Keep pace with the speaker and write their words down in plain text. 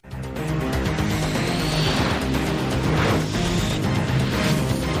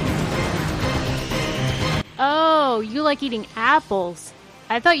Oh, you like eating apples.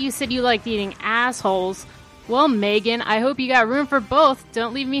 I thought you said you liked eating assholes. Well, Megan, I hope you got room for both.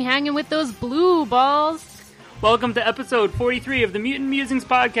 Don't leave me hanging with those blue balls. Welcome to episode 43 of the Mutant Musings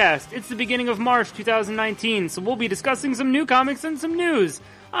podcast. It's the beginning of March 2019, so we'll be discussing some new comics and some news.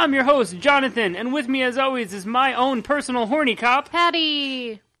 I'm your host, Jonathan, and with me as always is my own personal horny cop,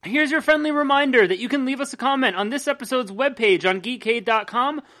 Patty. Here's your friendly reminder that you can leave us a comment on this episode's webpage on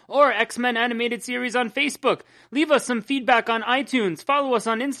Geekade.com or X-Men Animated Series on Facebook. Leave us some feedback on iTunes, follow us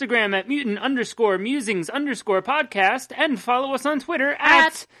on Instagram at mutant_musings_podcast, and follow us on Twitter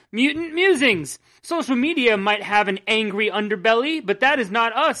at Mutant Musings. Social media might have an angry underbelly, but that is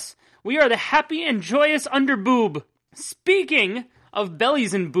not us. We are the happy and joyous underboob. Speaking of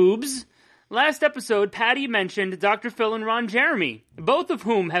bellies and boobs, last episode, Patty mentioned Dr. Phil and Ron Jeremy, both of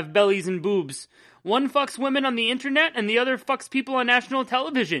whom have bellies and boobs. One fucks women on the internet, and the other fucks people on national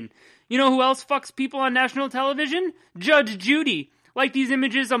television. You know who else fucks people on national television? Judge Judy. Like these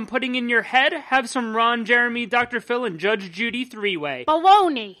images I'm putting in your head, have some Ron Jeremy, Dr. Phil, and Judge Judy three-way.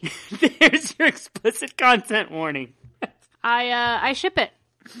 Baloney. There's your explicit content warning. I ship it.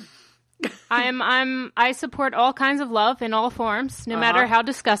 I support all kinds of love in all forms, no matter how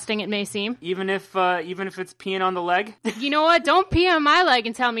disgusting it may seem. Even if it's peeing on the leg? You know what? Don't pee on my leg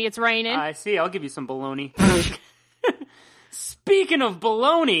and tell me it's raining. I see. I'll give you some baloney. Speaking of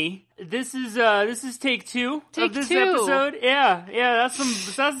baloney, this is take two of this episode. Yeah, that's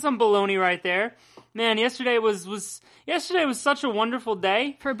some baloney right there. Man, yesterday was such a wonderful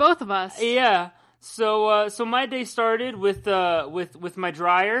day for both of us. Yeah. So my day started with my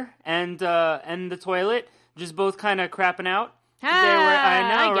dryer and the toilet just both kind of crapping out.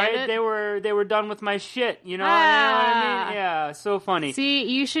 I know, right? They were done with my shit, you know what I mean? Yeah, so funny. See,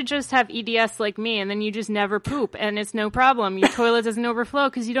 you should just have EDS like me, and then you just never poop, and it's no problem. Your toilet doesn't overflow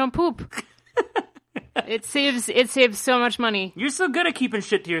because you don't poop. It saves so much money. You're so good at keeping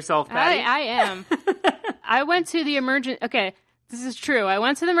shit to yourself, Patty. I am. I went to the Okay, this is true. I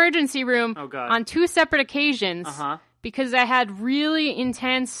went to the emergency room on 2 separate occasions because I had really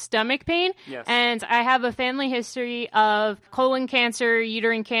intense stomach pain. Yes. And I have a family history of colon cancer,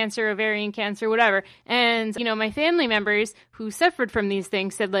 uterine cancer, ovarian cancer, whatever. And, you know, my family members who suffered from these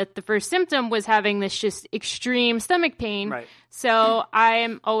things said that the first symptom was having this just extreme stomach pain. Right. So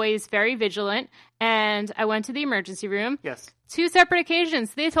I'm always very vigilant. And I went to the emergency room. Yes. 2 separate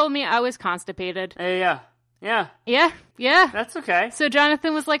occasions. They told me I was constipated. Yeah. Yeah. That's okay. So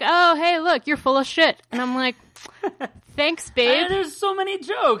Jonathan was like, "Oh, hey, look, you're full of shit." And I'm like, "Thanks, babe." There's so many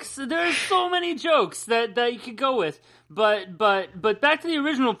jokes. There's so many jokes that you could go with. But back to the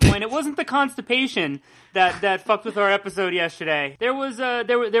original point, it wasn't the constipation that fucked with our episode yesterday. There was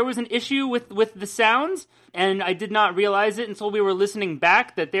an issue with the sounds, and I did not realize it until we were listening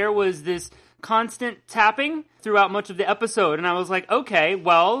back that there was this constant tapping throughout much of the episode, and I was like, okay,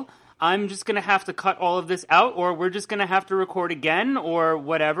 well, I'm just going to have to cut all of this out, or we're just going to have to record again, or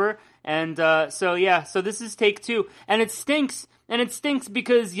whatever. And so this is take 2. And it stinks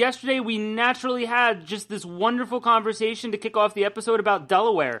because yesterday we naturally had just this wonderful conversation to kick off the episode about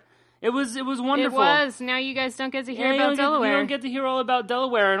Delaware. It was wonderful. It was. Now you guys don't get to hear about Delaware. You don't get to hear all about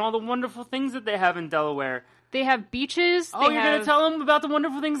Delaware and all the wonderful things that they have in Delaware. They have beaches. You're going to tell them about the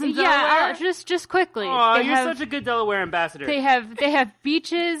wonderful things in Delaware? Yeah, just quickly. Oh, you're such a good Delaware ambassador. They have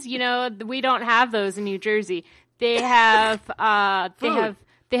beaches. You know, we don't have those in New Jersey. They have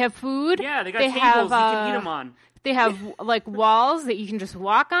they have food. Yeah, they got tables you can eat them on. They have like walls that you can just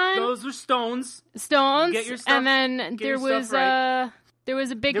walk on. Those are stones. Get your stuff. And then there was a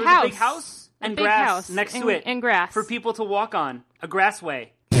big house. A big house and grass next to it, and grass for people to walk on. A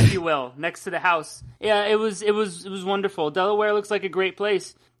grassway, if you will, next to the house. Yeah, it was wonderful. Delaware looks like a great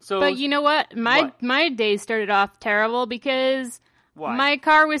place. So, but you know what? My day started off terrible because why? my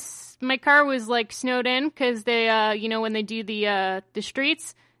car was like snowed in because they when they do the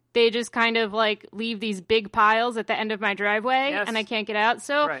streets, they just kind of like leave these big piles at the end of my driveway, and I can't get out.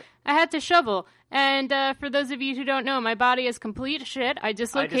 So I had to shovel. And for those of you who don't know, my body is complete shit. I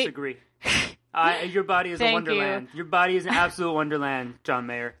disagree. Your body is a wonderland. Your body is an absolute wonderland, John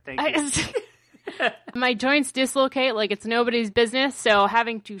Mayer. Thank you. My joints dislocate like it's nobody's business, so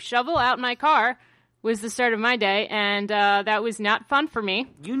having to shovel out my car was the start of my day, and that was not fun for me.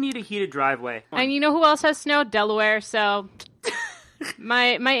 You need a heated driveway. And you know who else has snow? Delaware, so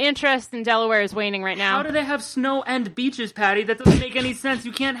my interest in Delaware is waning right now. How do they have snow and beaches, Patty? That doesn't make any sense.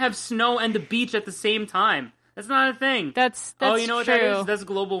 You can't have snow and a beach at the same time. That's not a thing. That's you know what true. that is? That's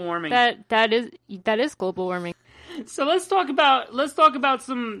global warming. That is global warming. So let's talk about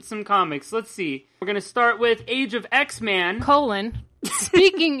some comics. Let's see. We're gonna start with Age of X-Man: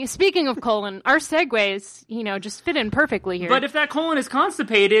 Speaking of colon, our segues, just fit in perfectly here. But if that colon is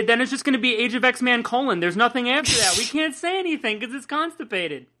constipated, then it's just going to be Age of X-Man colon. There's nothing after that. We can't say anything because it's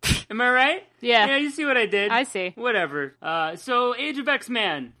constipated. Am I right? Yeah. Yeah, you see what I did? I see. Whatever. So, Age of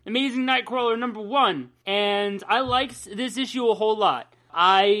X-Man, Amazing Nightcrawler #1. And I liked this issue a whole lot.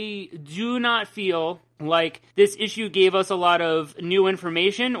 I do not feel like this issue gave us a lot of new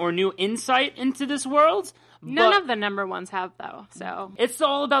information or new insight into this world. None of the number ones have, though, so... It's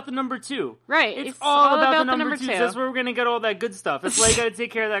all about the number 2. Right. It's all about the number 2. That's where we're going to get all that good stuff. That's why you got to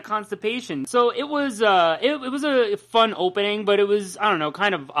take care of that constipation. So it was it was a fun opening, but it was, I don't know,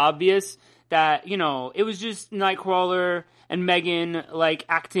 kind of obvious that, it was just Nightcrawler and Megan,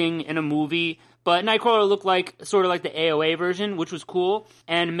 acting in a movie. But Nightcrawler looked sort of like the AOA version, which was cool.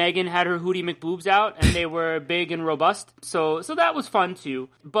 And Megan had her Hootie McBoobs out, and they were big and robust. So that was fun, too.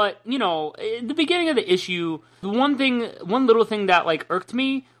 But, in the beginning of the issue, one little thing that, irked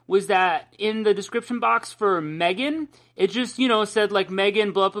me was that in the description box for Megan, it just, said,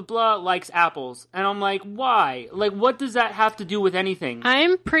 Megan, blah, blah, blah, likes apples. And I'm like, why? What does that have to do with anything?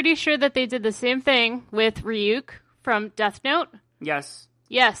 I'm pretty sure that they did the same thing with Ryuk from Death Note. Yes.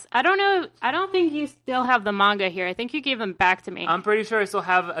 Yes, I don't know. I don't think you still have the manga here. I think you gave them back to me. I'm pretty sure I still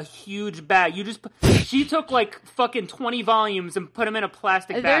have a huge bag. She took fucking 20 volumes and put them in a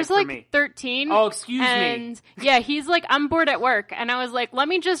plastic bag for me. There's 13. Oh, excuse me. And yeah, he's like, I'm bored at work. And I was like, let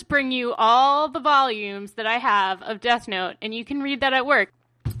me just bring you all the volumes that I have of Death Note, and you can read that at work.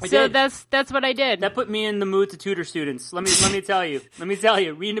 So that's what I did. That put me in the mood to tutor students. Let me tell you.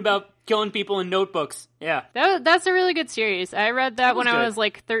 Reading about killing people in notebooks. Yeah. That's a really good series. I read that when I was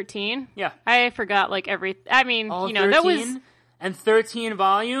 13. Yeah. I forgot everything. I mean, 13? That was... And 13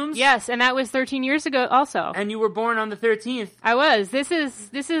 volumes? Yes, and that was 13 years ago also. And you were born on the 13th. I was. This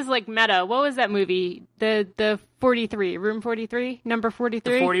is like meta. What was that movie? The 43, Room 43, number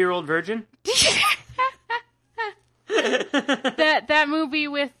 43? The 40-year-old virgin? that movie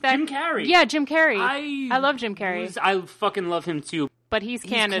with that Jim Carrey. Yeah, Jim Carrey. I love Jim Carrey. I fucking love him too. But he's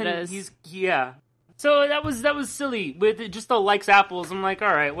Canada's. Yeah. So that was silly with just the likes apples. I'm like,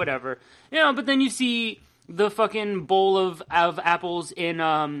 all right, whatever. But then you see the fucking bowl of apples in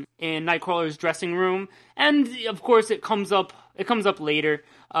Nightcrawler's dressing room, and of course it comes up later.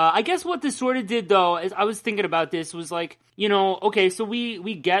 I guess what this sort of did though is I was thinking about this was okay, so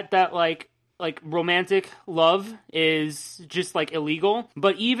we get that like romantic love is just illegal,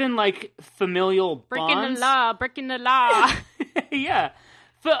 but even familial bonds, breaking the law. Yeah.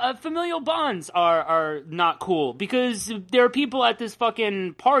 Familial bonds are not cool because there are people at this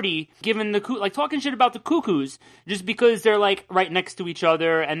fucking party giving talking shit about the Cuckoos just because they're right next to each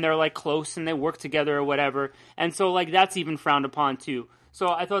other and they're close and they work together or whatever, and so that's even frowned upon too. So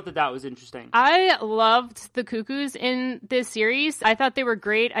I thought that was interesting. I loved the Cuckoos in this series. I thought they were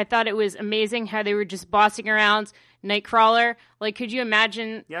great. I thought it was amazing how they were just bossing around Nightcrawler. Could you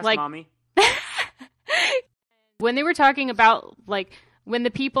imagine? Yes, mommy. When they were talking about when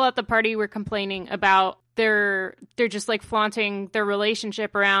the people at the party were complaining about they're just flaunting their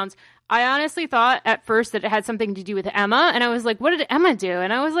relationship around, I honestly thought at first that it had something to do with Emma, and I was like, what did Emma do?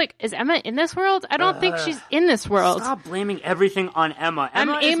 And I was like, is Emma in this world? I don't think she's in this world. Stop blaming everything on Emma.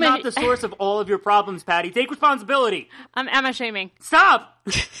 Emma is not the source of all of your problems, Patty. Take responsibility. I'm Emma shaming. Stop!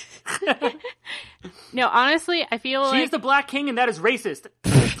 No, honestly, I feel She is the Black King, and that is racist.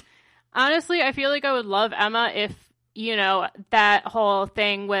 Honestly, I feel like I would love Emma if that whole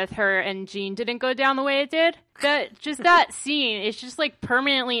thing with her and Jean didn't go down the way it did. That scene is just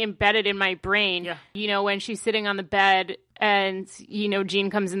permanently embedded in my brain. Yeah. When she's sitting on the bed and, Jean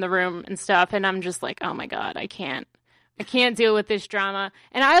comes in the room and stuff, and I'm just like, oh my God, I can't deal with this drama.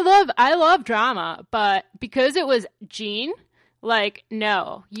 And I love drama, but because it was Jean,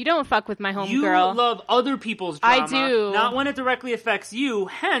 no, you don't fuck with my homegirl. You love other people's drama. I do. Not when it directly affects you,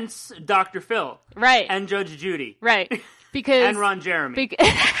 hence Dr. Phil. Right. And Judge Judy. Right. Because and Ron Jeremy.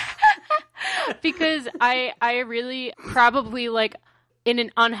 Because I really probably, in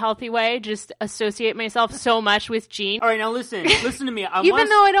an unhealthy way, just associate myself so much with Jean. All right, now listen to me. Even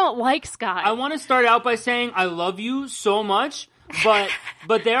though I don't like Scott. I want to start out by saying I love you so much, but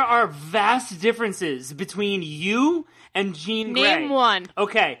there are vast differences between you and Jean Grey. Name one.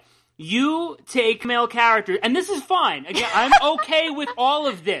 Okay. You take male characters, and this is fine. Again, I'm okay with all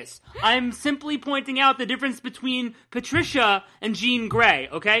of this. I'm simply pointing out the difference between Patricia and Jean Grey,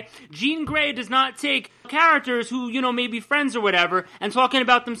 okay? Jean Grey does not take characters who, may be friends or whatever, and talking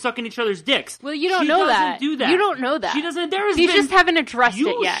about them sucking each other's dicks. Well, you don't know that. She doesn't do that. You don't know that. She doesn't. You just haven't addressed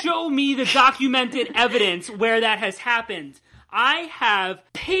it yet. You show me the documented evidence where that has happened. I have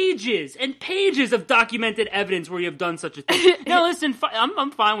pages and pages of documented evidence where you have done such a thing. Now, listen,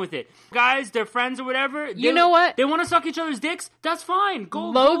 I'm fine with it. Guys, they're friends or whatever. You know what? They want to suck each other's dicks? That's fine.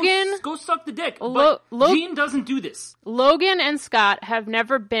 Go suck the dick. But Gene doesn't do this. Logan and Scott have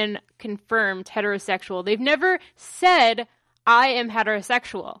never been confirmed heterosexual. They've never said, I am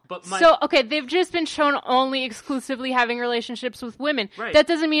heterosexual. They've just been shown only exclusively having relationships with women. Right. That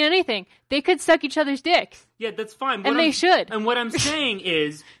doesn't mean anything. They could suck each other's dicks. Yeah, that's fine. And they should. And what I'm saying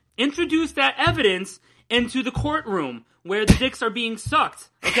is, introduce that evidence into the courtroom where the dicks are being sucked,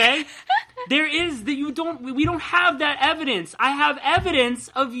 okay? We don't have that evidence. I have evidence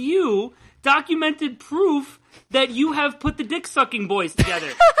of you, documented proof that you have put the dick-sucking boys together.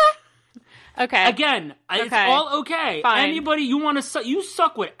 Okay. Again, it's all okay. Fine. Anybody you want to suck, you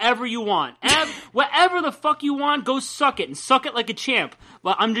suck whatever you want. Whatever the fuck you want, go suck it and suck it like a champ.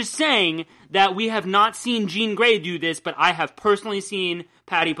 But I'm just saying that we have not seen Jean Grey do this, but I have personally seen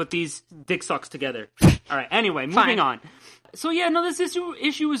Patty put these dick sucks together. All right. Anyway, moving on. So yeah, no, this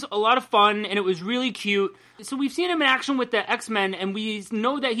issue was a lot of fun, and it was really cute. So we've seen him in action with the X-Men, and we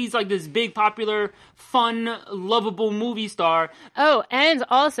know that he's like this big, popular, fun, lovable movie star. Oh, and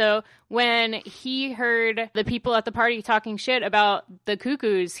also, when he heard the people at the party talking shit about the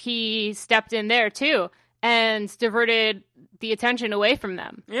Cuckoos, he stepped in there too, and diverted the attention away from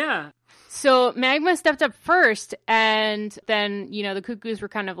them. Yeah. So Magma stepped up first, and then, the Cuckoos were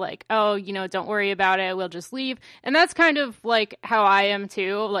kind of like, oh, don't worry about it, we'll just leave. And that's kind of like how I am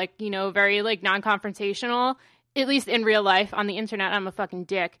too, like, very like non-confrontational, at least in real life. On the internet, I'm a fucking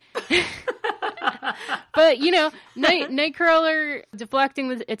dick. But, Nightcrawler deflecting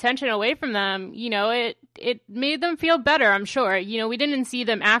the attention away from them, it made them feel better, I'm sure. We didn't see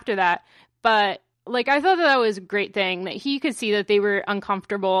them after that, but like, I thought that was a great thing, that he could see that they were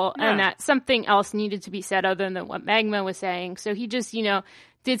uncomfortable and that something else needed to be said other than what Magma was saying. So he just,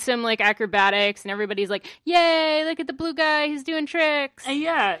 did some like acrobatics, and everybody's like, yay, look at the blue guy, he's doing tricks.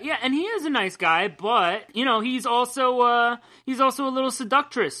 Yeah, and he is a nice guy, but, he's also a little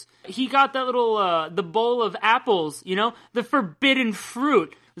seductress. He got that little, the bowl of apples, the forbidden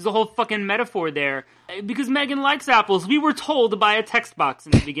fruit. There's a whole fucking metaphor there. Because Megan likes apples. We were told to buy a text box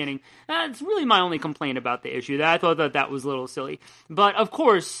in the beginning. It's really my only complaint about the issue. I thought that was a little silly. But of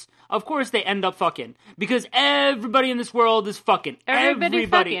course they end up fucking. Because everybody in this world is fucking. Everybody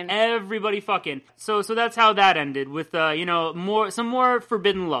fucking. So that's how that ended, with some more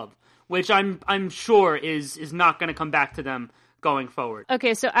forbidden love, which I'm sure is not going to come back to them going forward.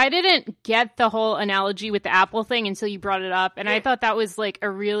 Okay, so I didn't get the whole analogy with the apple thing until you brought it up, and I thought that was like a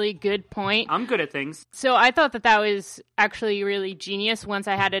really good point. I'm good at things. So I thought that was actually really genius once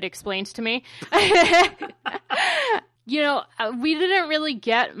I had it explained to me. We didn't really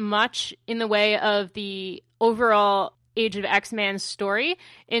get much in the way of the overall Age of X-Man story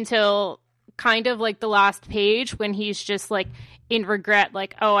until kind of like the last page, when he's just like in regret,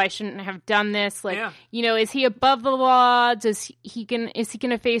 like, oh, I shouldn't have done this. Like, is he above the law? Is he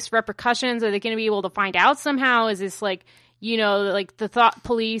gonna face repercussions? Are they gonna be able to find out somehow? Is this like, like the Thought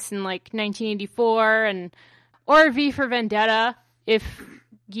Police in like 1984 or V for Vendetta? If,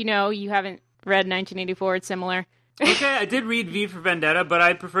 you haven't read 1984, it's similar. Okay, I did read V for Vendetta, but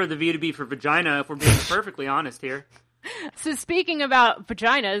I prefer the V to be for vagina, if we're being perfectly honest here. So speaking about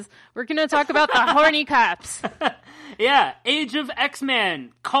vaginas, we're going to talk about the horny cops. Yeah, Age of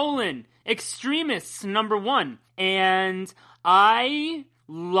X-Men, Extremists, #1. And I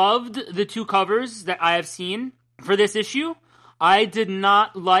loved the two covers that I have seen for this issue. I did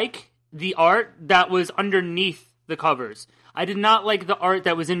not like the art that was underneath the covers. I did not like the art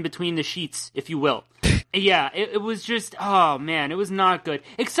that was in between the sheets, if you will. Yeah, it was just, oh man, it was not good.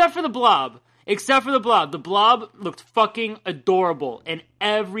 Except for the Blob. The Blob looked fucking adorable. In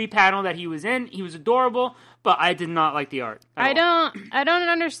every panel that he was in, he was adorable, but I did not like the art. I don't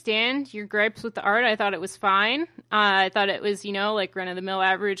understand your gripes with the art. I thought it was fine. I thought it was, like run-of-the-mill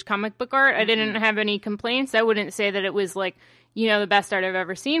average comic book art. I didn't have any complaints. I wouldn't say that it was like, the best art I've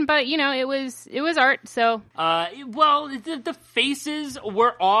ever seen, but, it was art, so. Well, the faces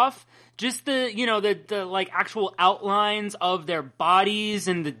were off. Just the like actual outlines of their bodies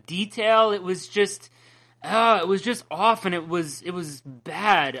and the detail, it was just off, and it was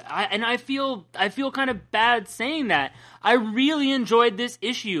bad. I feel kind of bad saying that. I really enjoyed this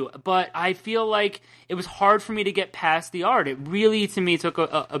issue, but I feel like it was hard for me to get past the art. It really, to me, took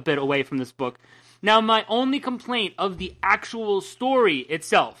a bit away from this book. Now, my only complaint of the actual story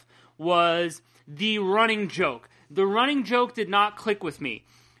itself was the running joke. The running joke did not click with me.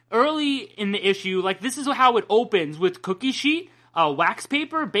 Early in the issue, like, this is how it opens, with cookie sheet, wax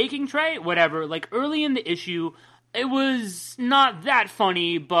paper, baking tray, whatever. Like, early in the issue, it was not that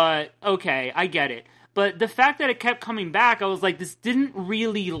funny, but okay, I get it. But the fact that it kept coming back, I was like, this didn't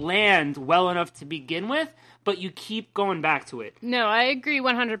really land well enough to begin with, but you keep going back to it. No, I agree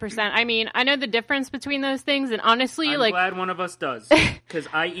 100%. I mean, I know the difference between those things, and honestly, I'm glad one of us does, because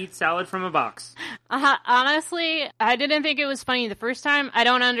I eat salad from a box. Honestly, I didn't think it was funny the first time. I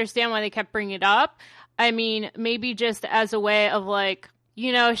don't understand why they kept bringing it up. I mean, maybe just as a way of, like,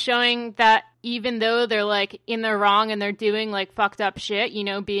 you know, showing that even though they're, like, in the wrong and they're doing, like, fucked up shit, you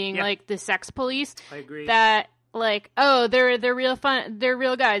know, being, like, the sex police. I agree. That, like, oh, they're real fun, they're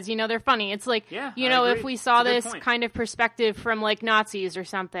real guys, you know, they're funny. It's like, you know, if we saw this kind of perspective from, like, Nazis or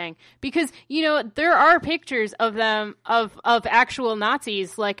something. Because, you know, there are pictures of them, of actual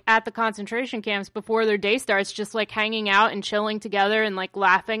Nazis, like, at the concentration camps before their day starts, just, like, hanging out and chilling together and, like,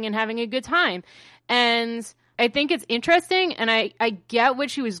 laughing and having a good time. And I think it's interesting, and I get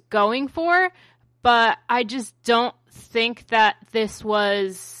what she was going for, but I just don't think that this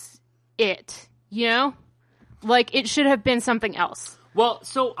was it, you know? Like, it should have been something else. Well,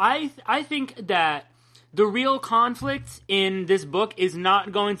 so I think that the real conflict in this book is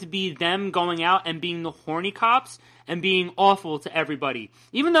not going to be them going out and being the horny cops and being awful to everybody.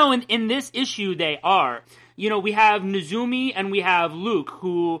 Even though in this issue they are. You know, we have Nezumi and we have Luke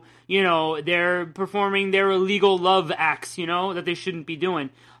who, you know, they're performing their illegal love acts, you know, that they shouldn't be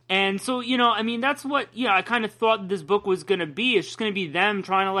doing. And so, you know, I mean, that's what, you know, I kind of thought this book was going to be. It's just going to be them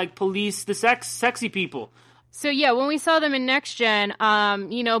trying to, like, police the sexy people. So, yeah, when we saw them in Next Gen,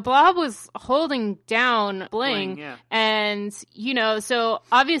 you know, Blob was holding down Bling. Yeah. And, you know, so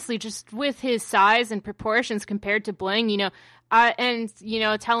obviously just with his size and proportions compared to Bling, you know, and, you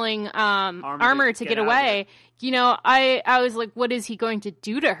know, telling Armor to get away, you know, I was like, what is he going to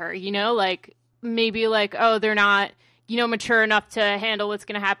do to her? You know, like, maybe like, oh, they're not, you know, mature enough to handle what's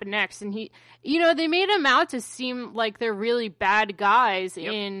going to happen next. And he, you know, they made him out to seem like they're really bad guys.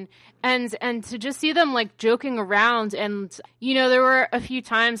 Yep. And to just see them, like, joking around. And, you know, there were a few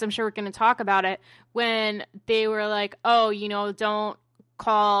times, I'm sure we're going to talk about it, when they were like, oh, you know, don't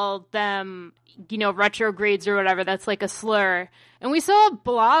call them, you know, retrogrades or whatever. That's like a slur. And we saw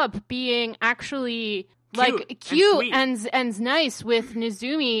Blob being actually like cute and nice with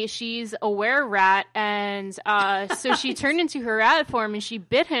Nezumi. She's a were-rat, and so she turned into her rat form and she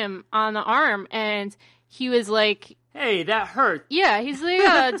bit him on the arm, and he was like, hey, that hurt. Yeah, he's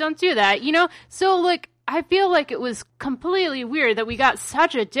like, don't do that, you know? So, like, I feel like it was completely weird that we got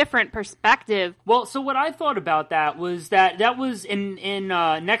such a different perspective. Well, so what I thought about that was that was in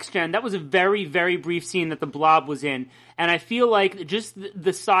Next Gen, that was a very, very brief scene that the Blob was in. And I feel like just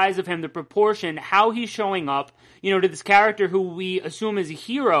the size of him, the proportion, how he's showing up, you know, to this character who we assume is a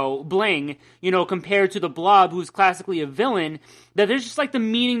hero, Bling, you know, compared to the Blob, who's classically a villain, that there's just like the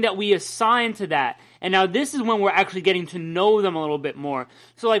meaning that we assign to that. And now this is when we're actually getting to know them a little bit more.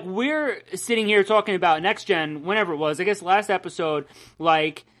 So, like, we're sitting here talking about Next Gen, whenever it was, I guess last episode,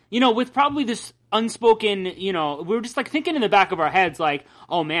 like, you know, with probably this unspoken, you know, we were just, like, thinking in the back of our heads, like,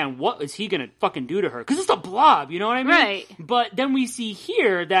 oh, man, what is he gonna fucking do to her? Because it's a Blob, you know what I mean? Right. But then we see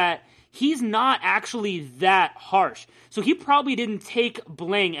here that he's not actually that harsh. So he probably didn't take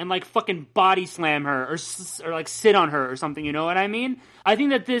Bling and, like, fucking body slam her or like sit on her or something, you know what I mean? I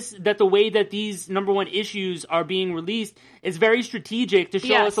think that the way that these number one issues are being released is very strategic to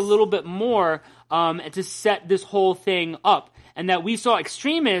show us a little bit more, to set this whole thing up. And that we saw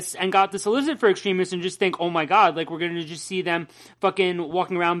Extremists and got to solicit for Extremists and just think, oh my god, like, we're gonna just see them fucking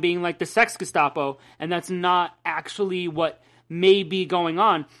walking around being like the sex Gestapo. And that's not actually what may be going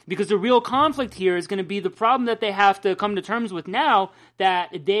on, because the real conflict here is going to be the problem that they have to come to terms with now, that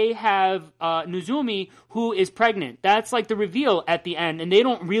they have Nezumi, who is pregnant. That's like the reveal at the end, and they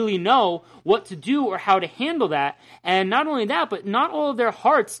don't really know what to do or how to handle that. And not only that, but not all of their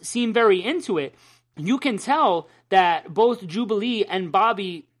hearts seem very into it. You can tell that both Jubilee and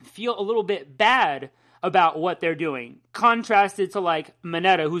Bobby feel a little bit bad about what they're doing, contrasted to, like,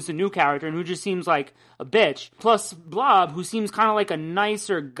 Mineta, who's a new character and who just seems like a bitch, plus Blob, who seems kind of like a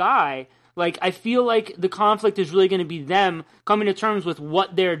nicer guy. Like, I feel like the conflict is really going to be them coming to terms with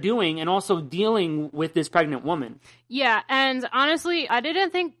what they're doing and also dealing with this pregnant woman. Yeah, and honestly, I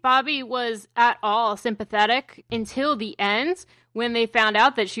didn't think Bobby was at all sympathetic until the end, when they found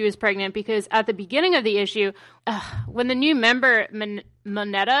out that she was pregnant, because at the beginning of the issue, when the new member,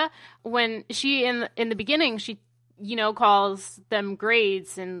 Mineta, when she, in the beginning, she, calls them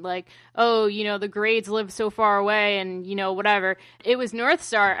grades and like, oh, the grades live so far away and, whatever. It was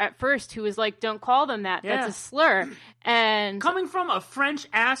Northstar at first who was like, don't call them that. Yeah. That's a slur. And coming from a French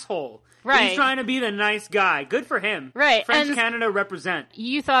asshole. Right. He's trying to be the nice guy. Good for him. Right. French and Canada represent.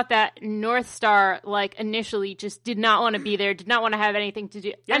 You thought that Northstar, like, initially just did not want to be there, did not want to have anything to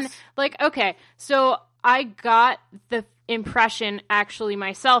do. Yes. And, like, okay, so I got the impression, actually,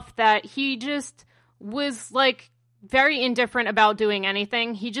 myself, that he just was, like, very indifferent about doing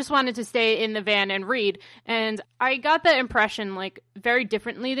anything. He just wanted to stay in the van and read. And I got the impression, like, very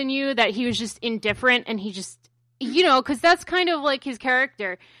differently than you, that he was just indifferent and he just, because that's kind of, like, his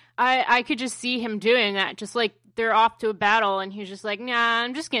character. I could just see him doing that, just like they're off to a battle and he's just like, nah,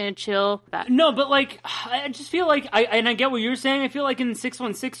 I'm just gonna chill. No, but like, I just feel like, I get what you're saying, I feel like in the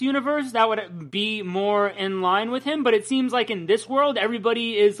 616 universe, that would be more in line with him, but it seems like in this world,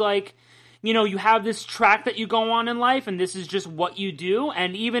 everybody is like, you have this track that you go on in life and this is just what you do,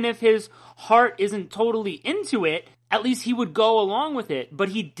 and even if his heart isn't totally into it, at least he would go along with it, but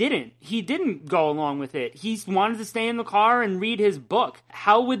he didn't. He didn't go along with it. He wanted to stay in the car and read his book.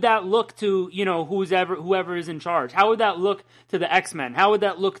 How would that look to, whoever is in charge? How would that look to the X-Men? How would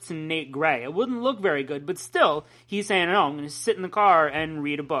that look to Nate Gray? It wouldn't look very good, but still, he's saying, no, I'm going to sit in the car and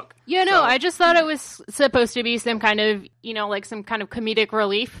read a book. Yeah, no, I just thought it was supposed to be some kind of, like some kind of comedic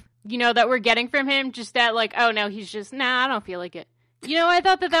relief, that we're getting from him. Just that, like, oh no, he's just, nah, I don't feel like it. I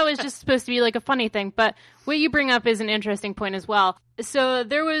thought that was just supposed to be like a funny thing, but what you bring up is an interesting point as well. So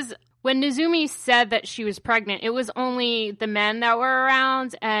there was, when Nezumi said that she was pregnant, it was only the men that were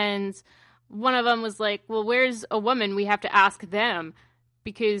around, and one of them was like, well, where's a woman? We have to ask them,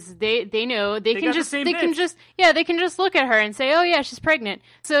 because they know they can just look at her and say, oh yeah, she's pregnant.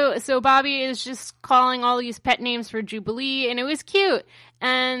 So Bobby is just calling all these pet names for Jubilee, and it was cute.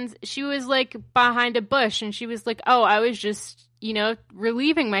 And she was like behind a bush, and she was like, oh, I was just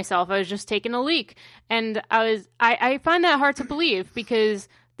relieving myself. I was just taking a leak. And I find that hard to believe, because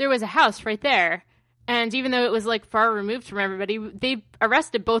there was a house right there. And even though it was like far removed from everybody, they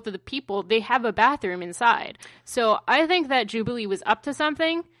arrested both of the people. They have a bathroom inside. So I think that Jubilee was up to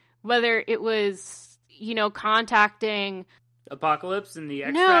something, whether it was, contacting Apocalypse and the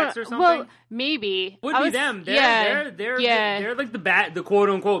extracts or something. Well, maybe. Would be them. They're like the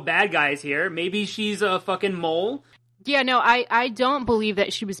quote unquote bad guys here. Maybe she's a fucking mole. Yeah, no, I don't believe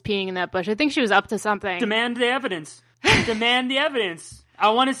that she was peeing in that bush. I think she was up to something. Demand the evidence. Demand the evidence. I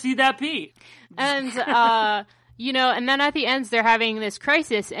want to see that pee. And, and then at the end, they're having this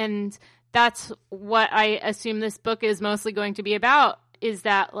crisis, and that's what I assume this book is mostly going to be about, is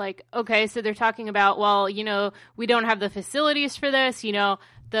that, like, okay, so they're talking about, well, we don't have the facilities for this,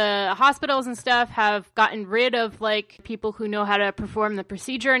 the hospitals and stuff have gotten rid of, like, people who know how to perform the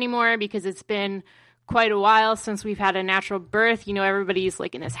procedure anymore, because it's been quite a while since we've had a natural birth. Everybody's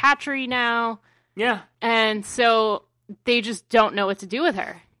like in this hatchery now. Yeah. And so they just don't know what to do with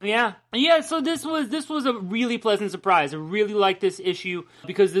her. Yeah. So this was a really pleasant surprise. I really liked this issue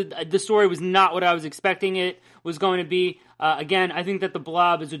because the story was not what I was expecting it was going to be. Again, I think that the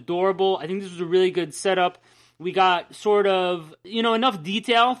Blob is adorable. I think this was a really good setup. We got sort of, enough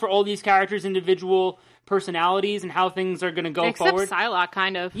detail for all these characters' individual personalities and how things are going to go forward. Except Psylocke,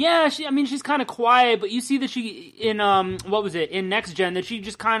 kind of. Yeah, she's kind of quiet, but you see that she, in, in Next Gen, that she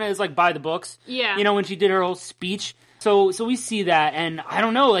just kind of is, like, by the books. Yeah. When she did her whole speech. So we see that, and I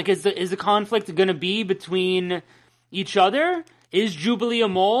don't know, like, is the conflict going to be between each other? Is Jubilee a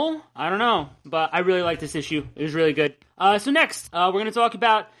mole? I don't know, but I really like this issue. It was really good. So next, we're going to talk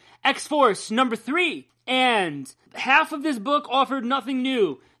about X-Force number 3. And half of this book offered nothing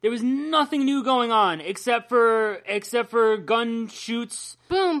new. There was nothing new going on except for gun shoots.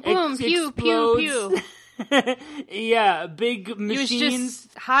 Boom, boom, pew, pew, pew. Yeah, big machines. It was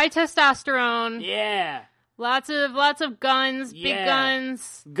just high testosterone. Yeah. Lots of guns, big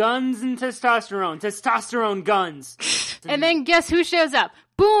guns. Guns and testosterone. Testosterone guns. And then guess who shows up?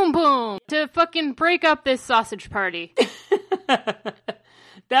 Boom, boom. To fucking break up this sausage party.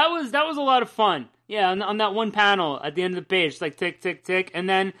 That was a lot of fun. Yeah, on that one panel at the end of the page, it's like tick, tick, tick. And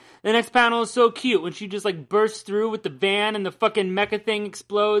then the next panel is so cute when she just like bursts through with the van and the fucking mecha thing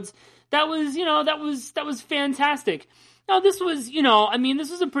explodes. That was fantastic. Now this was,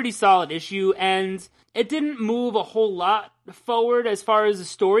 this was a pretty solid issue, and it didn't move a whole lot forward as far as the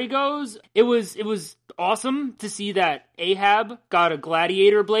story goes. It was awesome to see that Ahab got a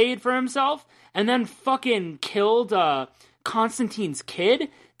gladiator blade for himself and then fucking killed Constantine's kid.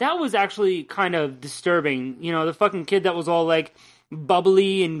 That was actually kind of disturbing. The fucking kid that was all like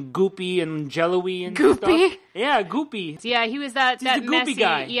bubbly and goopy and jello-y and goopy stuff. Yeah, goopy. Yeah, he was that the messy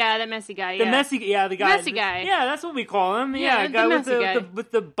guy. Yeah, that messy guy. The messy guy. Yeah, that's what we call him. Yeah, the guy guy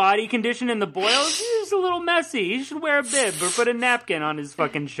with the body condition and the boils. He's a little messy. He should wear a bib or put a napkin on his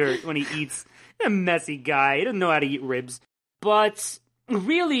fucking shirt when he eats. A messy guy. He doesn't know how to eat ribs. But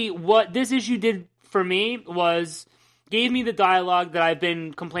really, what this issue did for me was gave me the dialogue that I've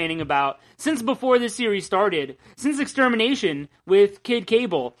been complaining about since before this series started, since Extermination with Kid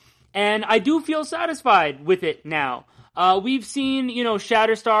Cable. And I do feel satisfied with it now. We've seen,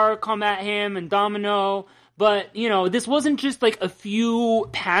 Shatterstar come at him and Domino, but, this wasn't just like a few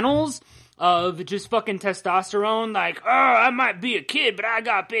panels of just fucking testosterone, like, I might be a kid, but I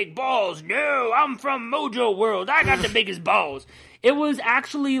got big balls. No, I'm from Mojo World. I got the biggest balls. It was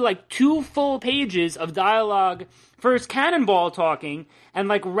actually like 2 full pages of dialogue. First, Cannonball talking and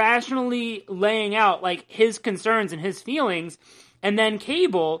like rationally laying out like his concerns and his feelings, and then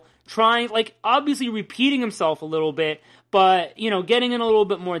Cable trying, like, obviously repeating himself a little bit, but, getting in a little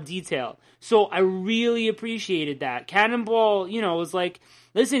bit more detail. So I really appreciated that. Cannonball, was like,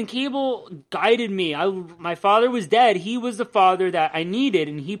 listen, Cable guided me. My father was dead. He was the father that I needed,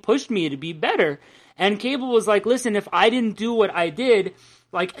 and he pushed me to be better. And Cable was like, listen, if I didn't do what I did,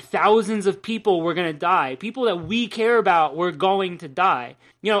 like, thousands of people were going to die. People that we care about were going to die.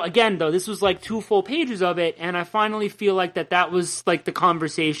 Again, though, this was like 2 full pages of it, and I finally feel like that was like the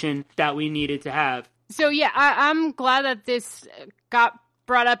conversation that we needed to have. So, yeah, I'm glad that this got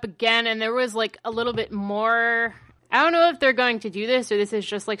brought up again, and there was like a little bit more. I don't know if they're going to do this, or this is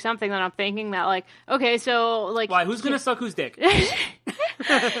just like something that I'm thinking that, like, okay, so like, why? Who's gonna suck whose dick?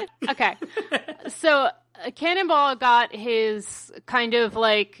 Okay, so Cannonball got his kind of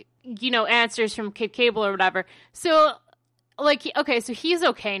like answers from Kid Cable or whatever. So like, okay, so he's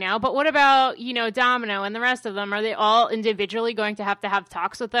okay now, but what about Domino and the rest of them? Are they all individually going to have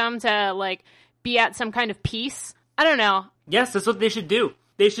talks with them to like be at some kind of peace? I don't know. Yes, that's what they should do.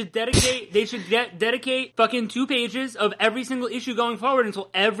 They should dedicate fucking 2 pages of every single issue going forward until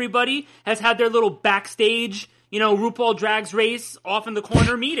everybody has had their little backstage, RuPaul Drag's Race off in the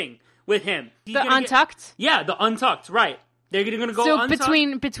corner meeting with him. The Untucked? The Untucked, right. They're going to go so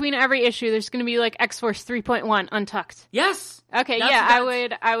Untucked. between every issue, there's going to be like X-Force 3.1 Untucked. Yes. Okay, I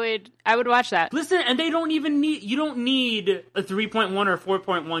would watch that. Listen, and you don't need a 3.1 or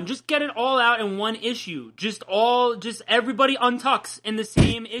 4.1. Just get it all out in one issue. Just everybody untucks in the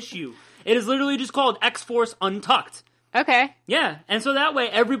same issue. It is literally just called X-Force Untucked. Okay. Yeah, and so that way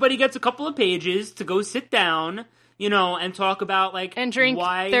everybody gets a couple of pages to go sit down, and talk about like and drink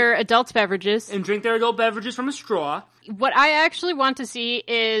their adult beverages from a straw. What I actually want to see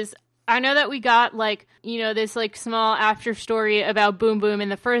is, I know that we got like this like small after story about Boom Boom in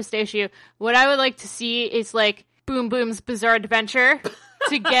the first issue. What I would like to see is like Boom Boom's bizarre adventure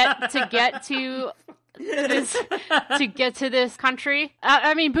to get to this country.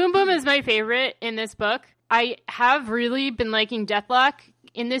 I mean, Boom Boom is my favorite in this book. I have really been liking Deathlock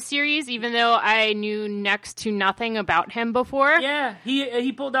in this series, even though I knew next to nothing about him before. Yeah,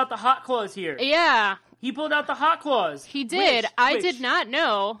 he pulled out the hot claws here. Yeah. He pulled out the hot claws. He did. I did not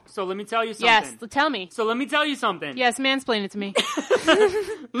know. So let me tell you something. Yes, tell me. So let me tell you something. Yes, mansplain it to me.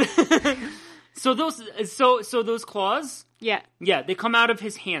 So those claws? Yeah. Yeah, they come out of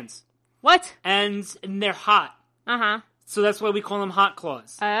his hands. What? And they're hot. Uh-huh. So that's why we call them hot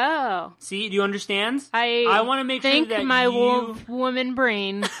claws. Oh. See, do you understand? I want to make sure that my woman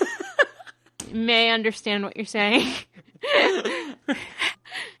brain may understand what you're saying.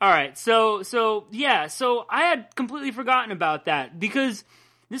 All right, so I had completely forgotten about that because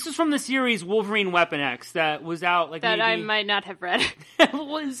this was from the series Wolverine Weapon X that was out like that I might not have read. It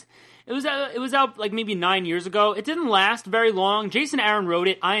was out like maybe 9 years ago. It didn't last very long. Jason Aaron wrote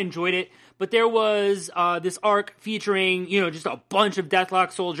it. I enjoyed it, but there was this arc featuring just a bunch of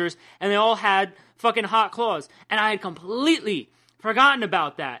Deathlock soldiers, and they all had fucking hot claws, and I had completely forgotten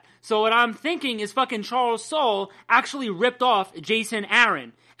about that. So what I'm thinking is fucking Charles Soule actually ripped off Jason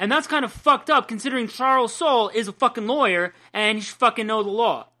Aaron. And that's kind of fucked up considering Charles Soule is a fucking lawyer and he should fucking know the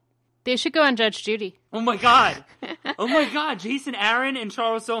law. They should go on Judge Judy. Oh my god. Jason Aaron and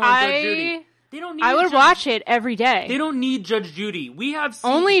Charles Soule on Judge Judy. They don't need I would watch it every day. They don't need Judge Judy. We have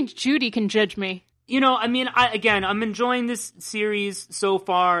only Judy can judge me. I'm enjoying this series so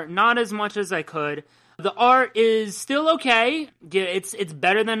far, not as much as I could. The art is still okay. Yeah, it's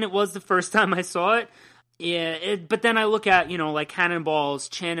better than it was the first time I saw it. Yeah, but then I look at, like Cannonball's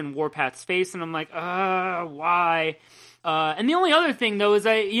chin and Warpath's face, and I'm like, why? And the only other thing, though, is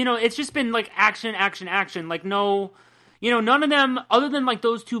it's just been, like, action. Like, no, none of them, other than, like,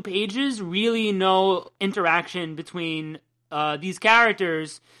 those 2 pages, really no interaction between these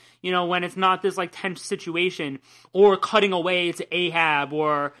characters, you know, when it's not this, like, tense situation, or cutting away to Ahab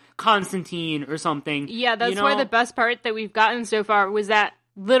or Constantine or something. Yeah, that's why the best part that we've gotten so far was that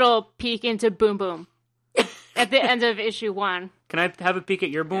little peek into Boom Boom at the end of issue 1. Can I have a peek at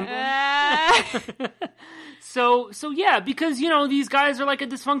your Boom Boom? So yeah, because, you know, these guys are like a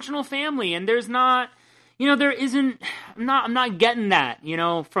dysfunctional family, and there's not, you know, there isn't, I'm not getting that, you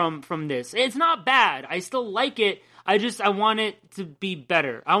know, from this. It's not bad. I still like it. I want it to be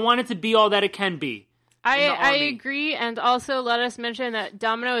better. I want it to be all that it can be. I agree, and also let us mention that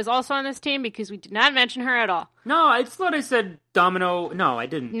Domino is also on this team, because we did not mention her at all. No, I just thought I said Domino. No, I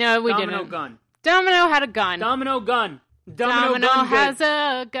didn't. No, we Domino didn't. Gun. Domino had a gun. Domino gun. Domino gun has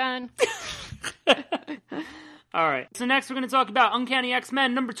a gun. All right. So next we're going to talk about Uncanny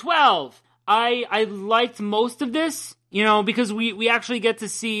X-Men number 12. I liked most of this, you know, because we actually get to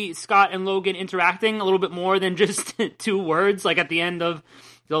see Scott and Logan interacting a little bit more than just 2 words, like at the end of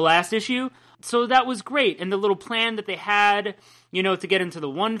the last issue. So that was great. And the little plan that they had, you know, to get into the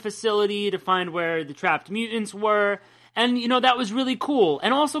one facility to find where the trapped mutants were. And, you know, that was really cool.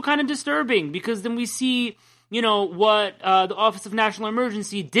 And also kind of disturbing, because then we see, you know, what the Office of National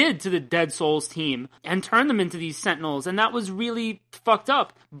Emergency did to the Dead Souls team and turned them into these Sentinels. And that was really fucked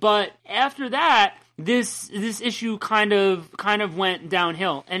up. But after that, this issue kind of went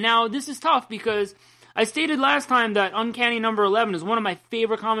downhill. And now this is tough, because I stated last time that Uncanny number 11 is one of my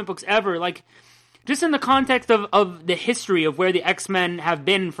favorite comic books ever. Like, just in the context of the history of where the X-Men have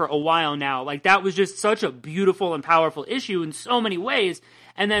been for a while now. Like, that was just such a beautiful and powerful issue in so many ways.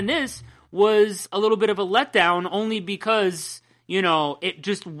 And then this was a little bit of a letdown, only because, you know, it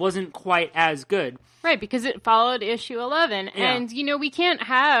just wasn't quite as good. Right, because it followed issue 11. Yeah. And, you know, we can't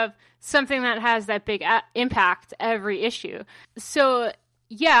have something that has that big impact every issue. So,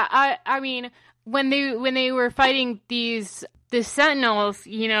 yeah, I mean, when they were fighting the Sentinels,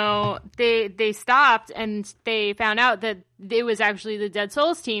 you know, they stopped and they found out that it was actually the Dead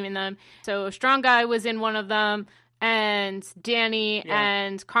Souls team in them. So Strong Guy was in one of them, and Danny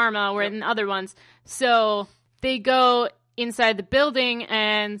and Karma were in other ones. So they go inside the building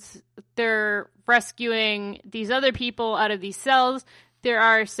and they're rescuing these other people out of these cells. There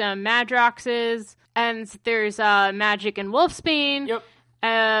are some Madroxes, and there's Magic and Wolfsbane. Yep.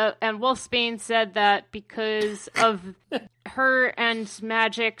 And Wolfsbane said that because of her and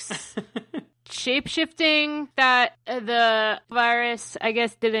Magic's shape-shifting, that the virus, I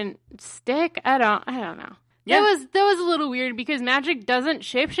guess, didn't stick. I don't know. Yeah. That was a little weird, because Magic doesn't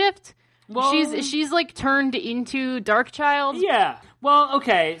shapeshift. Well, she's like turned into Darkchild. Yeah. Well,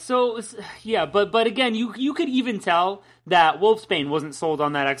 okay. So yeah, but again, you could even tell that Wolfsbane wasn't sold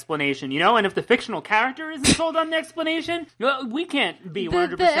on that explanation, you know? And if the fictional character isn't sold on the explanation, we can't be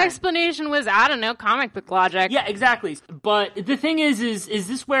 100%. The explanation was, I don't know, comic book logic. Yeah, exactly. But the thing is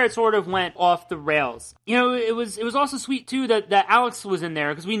this where it sort of went off the rails? You know, it was also sweet, too, that Alex was in there,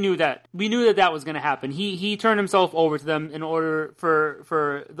 because we knew that was going to happen. He turned himself over to them in order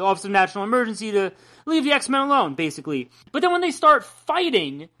for the Office of National Emergency to leave the X-Men alone, basically. But then when they start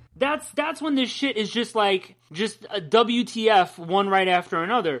fighting, that's when this shit is just a WTF, one right after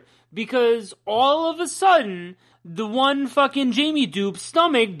another. Because all of a sudden, the one fucking Jamie dupe's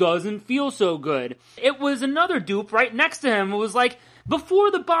stomach doesn't feel so good. It was another dupe right next to him. It was like, before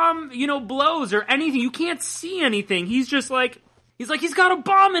the bomb, you know, blows or anything, you can't see anything. He's got a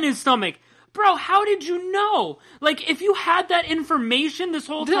bomb in his stomach. Bro, how did you know? Like, if you had that information this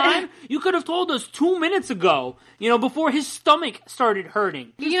whole time, you could have told us 2 minutes ago, you know, before his stomach started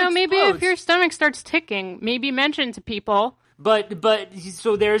hurting. You know, maybe if your stomach starts ticking, maybe mention to people. But,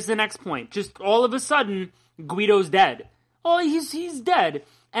 so there's the next point. Just all of a sudden, Guido's dead. Oh, he's dead.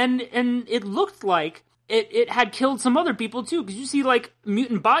 And it looked like it had killed some other people, too, because you see, like,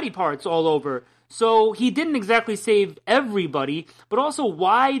 mutant body parts all over. So he didn't exactly save everybody, but also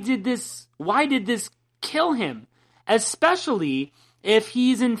why did this kill him? Especially if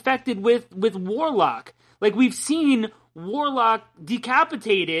he's infected with Warlock. Like, we've seen Warlock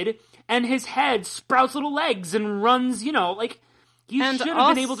decapitated and his head sprouts little legs and runs, you know, like, he should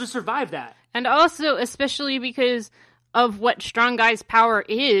have been able to survive that. And also, especially because of what Strong Guy's power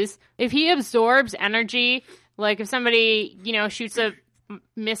is, if he absorbs energy, like if somebody, you know, shoots a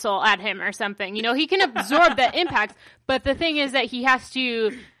missile at him or something, you know, he can absorb that impact, but the thing is that he has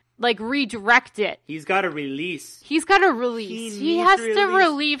to, like, redirect it. He's got to release. He has to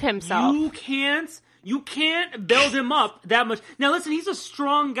relieve himself. You can't build him up that much. Now listen, he's a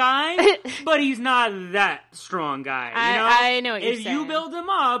strong guy, but he's not that strong guy, you know? I know what you're saying. If you build him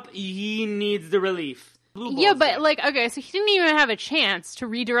up, he needs the relief. Yeah, but like, okay, so he didn't even have a chance to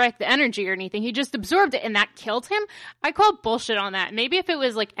redirect the energy or anything. He just absorbed it, and that killed him. I call bullshit on that. Maybe if it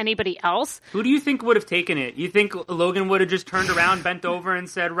was like anybody else. Who do you think would have taken it? You think Logan would have just turned around, bent over, and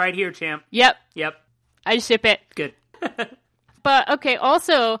said, "Right here, champ"? Yep. I ship it. Good. But okay,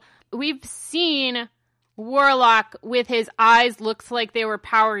 also we've seen Warlock with his eyes looks like they were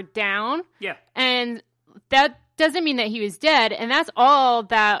powered down. Yeah, and that doesn't mean that he was dead, and that's all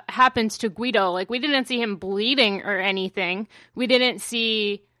that happens to Guido. Like, we didn't see him bleeding or anything. We didn't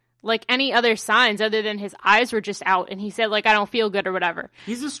see, like, any other signs other than his eyes were just out, and he said, like, I don't feel good or whatever.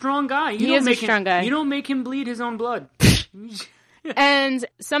 He's a strong guy. He is a strong guy. You don't make him bleed his own blood. And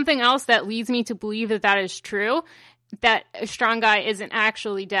something else that leads me to believe that that is true, that a strong guy isn't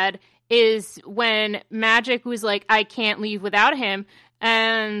actually dead, is when Magic was like, I can't leave without him.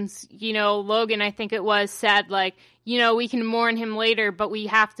 And, you know, Logan, I think it was, said, like, you know, we can mourn him later, but we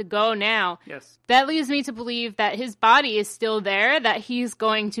have to go now. Yes. That leads me to believe that his body is still there, that he's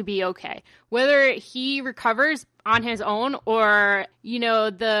going to be okay. Whether he recovers on his own or, you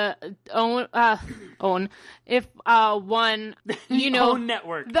know, the OWN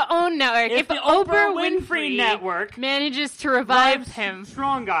network. The OWN network. If the Oprah Winfrey network manages to revive him.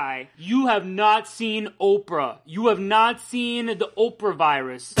 Strong guy, you have not seen Oprah. You have not seen the Oprah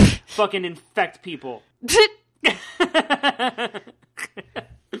virus fucking infect people.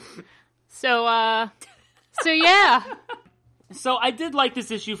 So yeah. So I did like this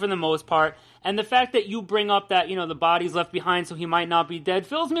issue for the most part, and the fact that you bring up that, you know, the body's left behind so he might not be dead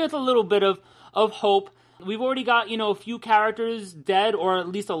fills me with a little bit of hope. We've already got, you know, a few characters dead, or at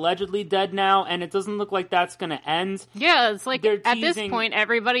least allegedly dead now, and it doesn't look like that's going to end. Yeah, it's like at this point,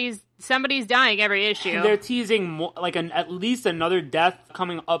 somebody's dying every issue. They're teasing more, like at least another death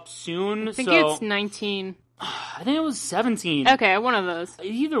coming up soon. I think it's 19. I think it was 17. Okay, one of those.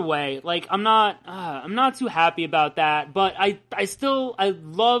 Either way, like I'm not too happy about that, but I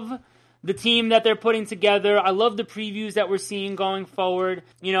love the team that they're putting together. I love the previews that we're seeing going forward.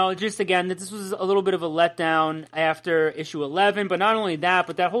 You know, just again, that this was a little bit of a letdown after issue 11, but not only that,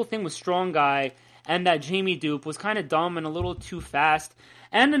 but that whole thing with Strong Guy and that Jamie dupe was kind of dumb and a little too fast.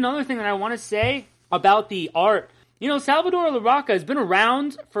 And another thing that I want to say about the art, you know, Salvador Larroca has been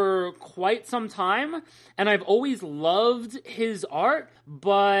around for quite some time, and I've always loved his art,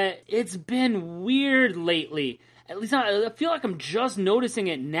 but it's been weird lately. At least I feel like I'm just noticing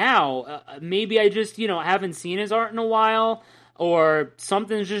it now. Maybe I just, you know, haven't seen his art in a while, or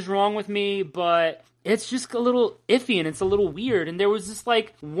something's just wrong with me, but it's just a little iffy and it's a little weird. And there was this,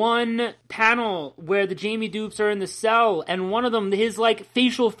 like, one panel where the Jamie dupes are in the cell, and one of them, his, like,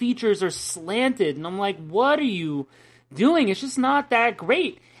 facial features are slanted, and I'm like, what are you doing? It's just not that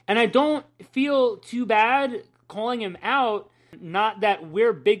great. And I don't feel too bad calling him out. Not that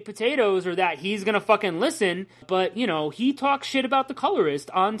we're big potatoes or that he's gonna fucking listen, but, you know, he talks shit about the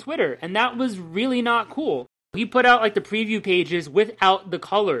colorist on Twitter, and that was really not cool. He put out, like, the preview pages without the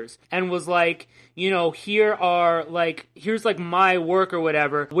colors, and was like, you know, here's, like, my work or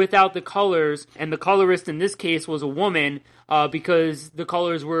whatever, without the colors, and the colorist in this case was a woman, because the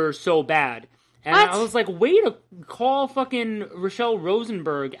colors were so bad. And what? I was like, way to call fucking Rochelle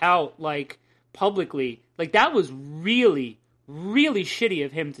Rosenberg out, like, publicly. Like, that was really shitty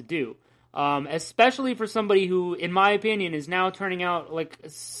of him to do. Especially for somebody who, in my opinion, is now turning out, like,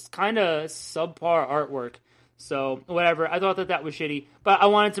 kind of subpar artwork. So, whatever. I thought that was shitty. But I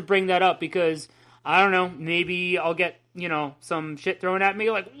wanted to bring that up because, I don't know, maybe I'll get, you know, some shit thrown at me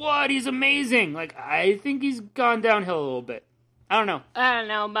like, what? He's amazing! Like, I think he's gone downhill a little bit. I don't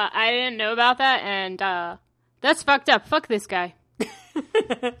know, but I didn't know about that, and, that's fucked up. Fuck this guy.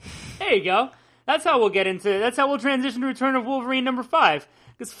 There you go. That's how we'll transition to Return of Wolverine number 5.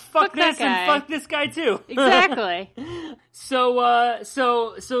 Because fuck this and fuck this guy too. Exactly.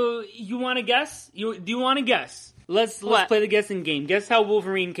 So you want to guess? Do you want to guess? Let's play the guessing game. Guess how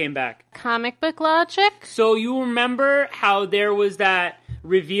Wolverine came back. Comic book logic? So you remember how there was that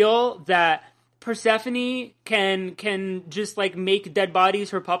reveal that Persephone can just, like, make dead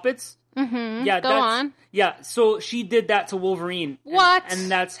bodies her puppets? Mm-hmm. Yeah, Go on. Yeah, so she did that to Wolverine. What? And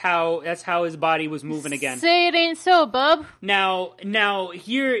that's how his body was moving again. Say it ain't so, bub. Now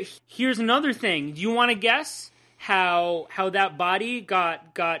here's another thing. Do you want to guess how that body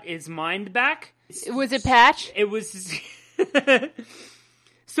got his mind back? Was it Patch? It was.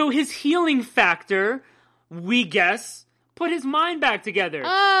 So his healing factor, we guess, put his mind back together.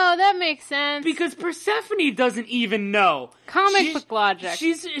 Oh, that makes sense. Because Persephone doesn't even know. Comic book logic.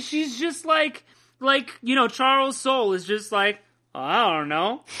 She's just like, you know, Charles Soule is just like, oh, I don't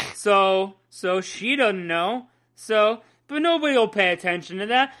know. So she doesn't know. So But nobody will pay attention to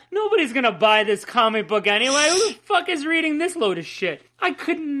that. Nobody's gonna buy this comic book anyway. Who the fuck is reading this load of shit? I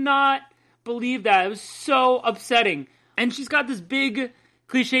could not believe that. It was so upsetting. And she's got this big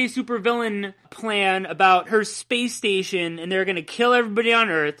cliche supervillain plan about her space station, and they're gonna kill everybody on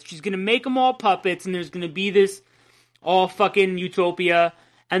Earth. She's gonna make them all puppets, and there's gonna be this all fucking utopia.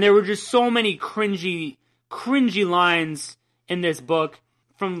 And there were just so many cringy lines in this book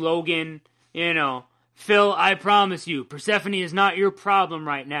from Logan, you know. Phil, I promise you, Persephone is not your problem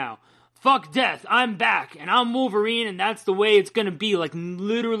right now. Fuck death, I'm back, and I'm Wolverine, and that's the way it's gonna be. Like,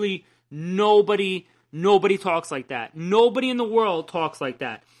 literally, nobody talks like that. Nobody in the world talks like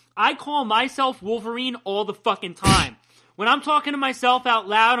that. I call myself Wolverine all the fucking time. When I'm talking to myself out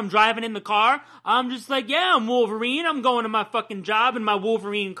loud, I'm driving in the car, I'm just like, yeah, I'm Wolverine, I'm going to my fucking job in my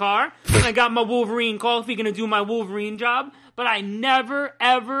Wolverine car, and I got my Wolverine coffee, gonna do my Wolverine job, but I never,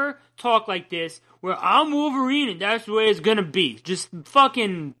 ever talk like this, where I'm Wolverine and that's the way it's gonna be. Just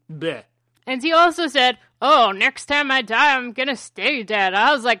fucking bleh. And he also said, oh, next time I die, I'm gonna stay dead.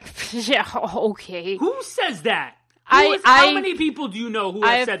 I was like, yeah, okay. Who says that? How many people do you know who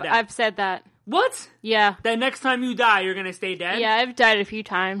have said that? I've said that. What? Yeah. That next time you die, you're gonna stay dead? Yeah, I've died a few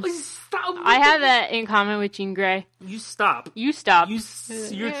times. Stop. I have that in common with Jean Grey. You stop. You stop.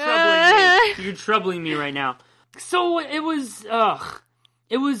 You're troubling me. You're troubling me right now. So it was,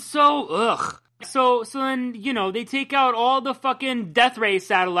 It was so, So then, you know, they take out all the fucking Death Ray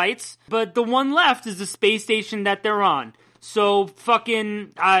satellites, but the one left is the space station that they're on. So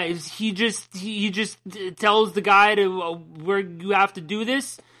fucking, he just tells the guy to, where you have to do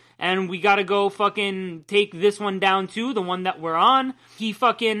this, and we gotta go fucking take this one down too, the one that we're on. He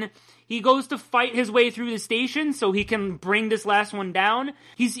goes to fight his way through the station so he can bring this last one down.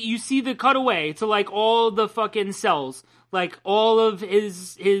 You see the cutaway to like all the fucking cells. Like all of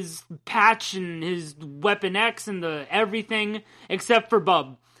his patch and his Weapon X and the everything except for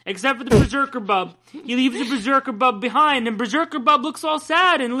Bub. Except for the Berserker Bub. He leaves the Berserker Bub behind, and Berserker Bub looks all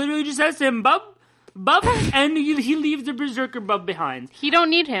sad and literally just says to him, Bub, and he leaves the Berserker Bub behind. He don't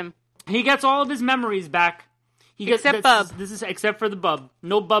need him. He gets all of his memories back. Except Bub. This is except for the Bub.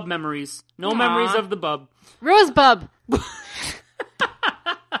 No Bub memories. No memories of the Bub. Rosebub.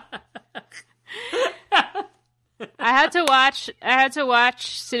 I had to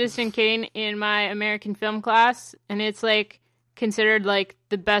watch Citizen Kane in my American film class, and it's like considered like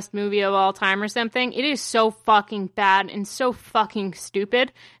the best movie of all time or something. It is so fucking bad and so fucking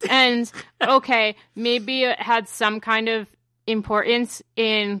stupid. And okay, maybe it had some kind of importance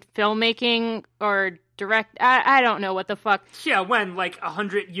in filmmaking or direct. I don't know what the fuck. Yeah, when? Like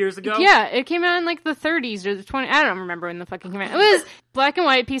 100 years ago? Yeah, it came out in like the 30s or the 20s. I don't remember when the fucking came out. It was black and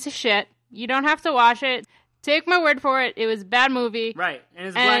white piece of shit. You don't have to watch it. Take my word for it. It was a bad movie. Right. And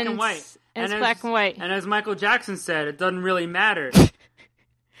it's black and white. And it's black and white. And as Michael Jackson said, it doesn't really matter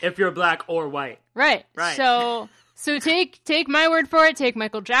if you're black or white. Right. So take my word for it. Take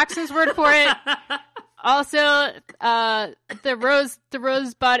Michael Jackson's word for it. Also, the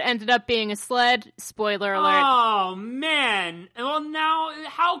rosebud ended up being a sled. Spoiler alert. Oh, man. Well, now,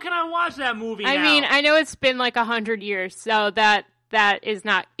 how can I watch that movie now? I mean, I know it's been like 100 years, so that is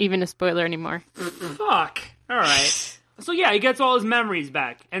not even a spoiler anymore. Fuck. All right. So yeah, he gets all his memories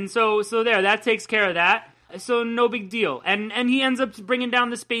back. And so there, that takes care of that. So no big deal. And he ends up bringing down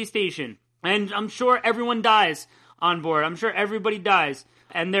the space station. And I'm sure everyone dies on board. I'm sure everybody dies.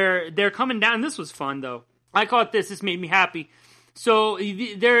 And they're coming down. This was fun, though. I caught this. This made me happy. So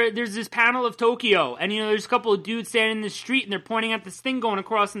there's this panel of Tokyo, and there's a couple of dudes standing in the street, and they're pointing at this thing going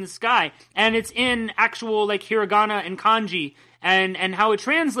across in the sky, and it's in actual like hiragana and kanji, and how it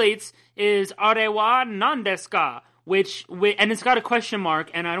translates is arewa nan desu ka, and it's got a question mark,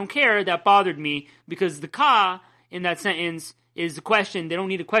 and I don't care, that bothered me, because the ka in that sentence is a question. They don't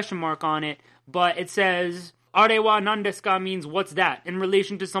need a question mark on it, but it says arewa nan desu ka means what's that in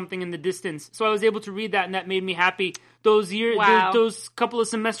relation to something in the distance. So I was able to read that, and that made me happy. Those those couple of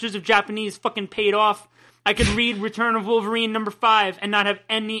semesters of Japanese fucking paid off. I could read Return of Wolverine #5 and not have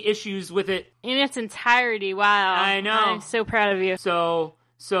any issues with it in its entirety. Wow, I know. I'm so proud of you.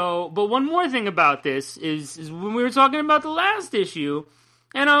 But one more thing about this is when we were talking about the last issue,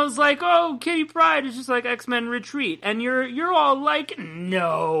 and I was like, oh, Kitty Pryde is just like X-Men Retreat, and you're all like,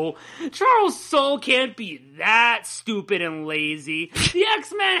 no, Charles Soule can't be that stupid and lazy. The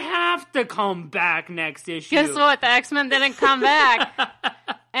X-Men have to come back next issue. Guess what? The X-Men didn't come back.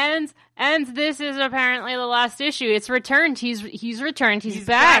 And this is apparently the last issue. It's returned. He's returned. He's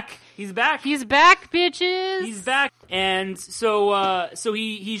back. He's back. He's back, bitches. He's back. And so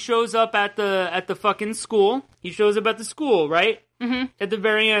he shows up at the fucking school. He shows up at the school, right? Mm-hmm. At the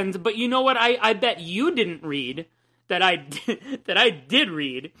very end. But you know what? I bet you didn't read that I did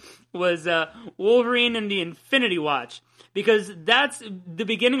read was Wolverine and the Infinity Watch, because that's the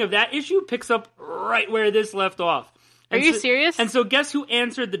beginning of that issue picks up right where this left off. Are you serious? And so guess who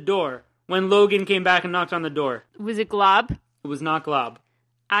answered the door when Logan came back and knocked on the door? Was it Glob? It was not Glob.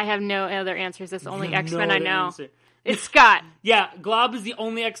 I have no other answers. That's the only X-Men I know. Answer. It's Scott. Yeah, Glob is the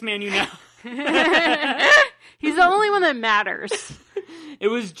only X-Man you know. He's the only one that matters. It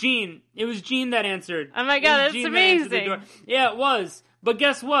was Jean. It was Jean that answered. Oh my god, that's amazing. Yeah, it was. But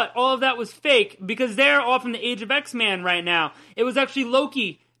guess what? All of that was fake, because they're off in the Age of X-Man right now. It was actually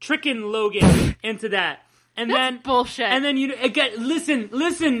Loki tricking Logan into that. And that's bullshit. And then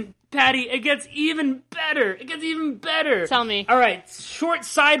listen, Patty, it gets even better. It gets even better. Tell me. All right, short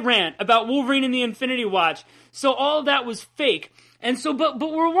side rant about Wolverine and the Infinity Watch. So all of that was fake. And so, but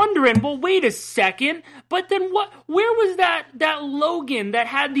we're wondering, well, wait a second. But then what, where was that Logan that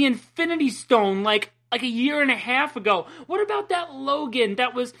had the Infinity Stone like a year and a half ago? What about that Logan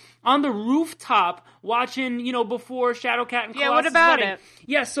that was on the rooftop watching, before Shadowcat and Colossus? Yeah, what about it?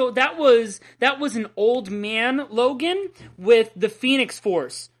 Yeah, so that was an old man Logan with the Phoenix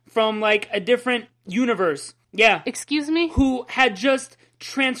Force from like a different universe. Yeah. Excuse me? Who had just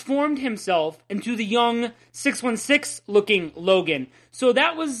transformed himself into the young 616 looking Logan. So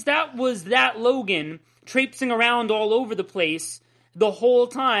that was that Logan traipsing around all over the place the whole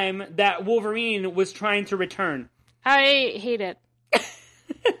time that Wolverine was trying to return. I hate it.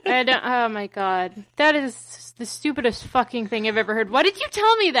 Oh my god. That is the stupidest fucking thing I've ever heard. Why did you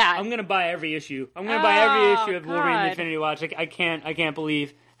tell me that? I'm gonna buy every issue. I'm gonna buy every issue of Wolverine and the Infinity Watch. I can't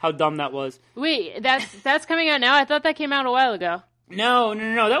believe how dumb that was. Wait, that's coming out now? I thought that came out a while ago. No.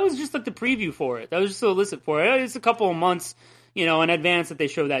 That was just like the preview for it. That was just to elicit for it. It's a couple of months, in advance that they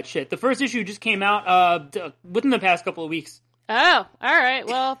show that shit. The first issue just came out within the past couple of weeks. Oh, all right.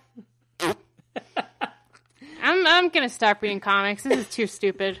 Well, I'm gonna stop reading comics. This is too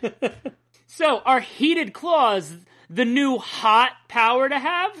stupid. So, are heated claws the new hot power to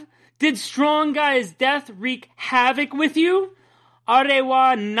have? Did Strong Guy's death wreak havoc with you?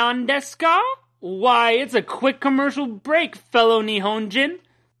 Arewa Nandeska? Why, it's a quick commercial break, fellow Nihonjin.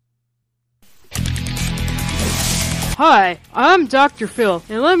 Hi, I'm Dr. Phil,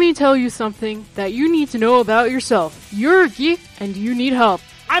 and let me tell you something that you need to know about yourself. You're a geek, and you need help.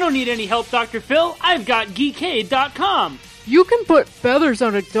 I don't need any help, Dr. Phil. I've got Geekade.com. You can put feathers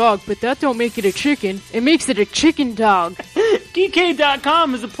on a dog, but that don't make it a chicken. It makes it a chicken dog.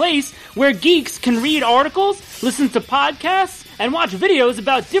 Geekade.com is a place where geeks can read articles, listen to podcasts, and watch videos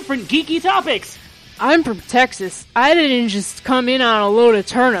about different geeky topics. I'm from Texas. I didn't just come in on a load of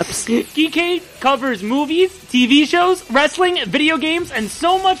turnips. Geekade covers movies, TV shows, wrestling, video games, and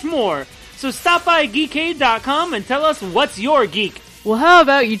so much more. So stop by Geekade.com and tell us what's your geek. Well, how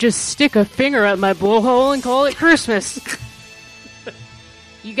about you just stick a finger at my blowhole and call it Christmas?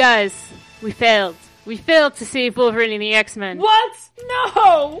 You guys, we failed. We failed to save Wolverine and the X-Men. What?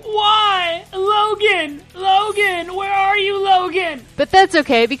 No! Why? Logan! Where are you, Logan? But that's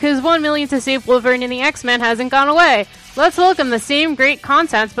okay, because 1 million to save Wolverine and the X-Men hasn't gone away. Let's welcome the same great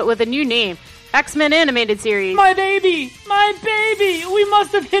content, but with a new name. X-Men Animated Series. My baby! We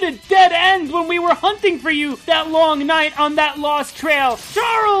must have hit a dead end when we were hunting for you that long night on that lost trail.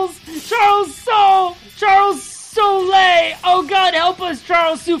 Charles Soule! Oh God, help us,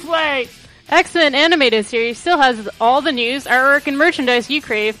 Charles Souffle! X-Men Animated Series still has all the news, artwork, and merchandise you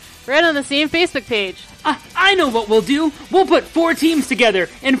crave right on the same Facebook page. I know what we'll do. We'll put 4 teams together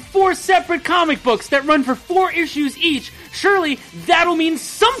in 4 separate comic books that run for 4 issues each. Surely that'll mean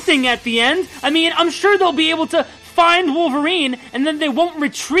something at the end. I mean, I'm sure they'll be able to find Wolverine, and then they won't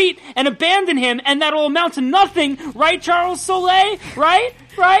retreat and abandon him, and that'll amount to nothing. Right, Charles Soule? Right?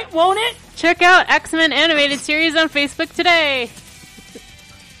 Won't it? Check out X-Men Animated Series on Facebook today.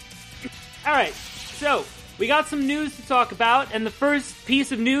 Alright, so we got some news to talk about, and the first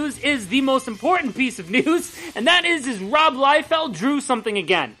piece of news is the most important piece of news, and that is Rob Liefeld drew something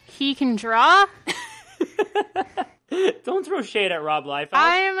again. He can draw? Don't throw shade at Rob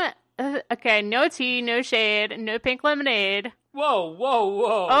Liefeld. Okay, no tea, no shade, no pink lemonade.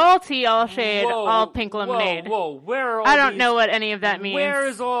 Whoa. All tea, all shade, all pink lemonade. Whoa. Where are all I don't know what any of that means. Where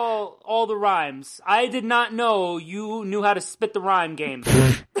is all the rhymes? I did not know you knew how to spit the rhyme game.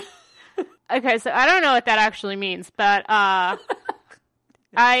 Okay, so I don't know what that actually means, but I'm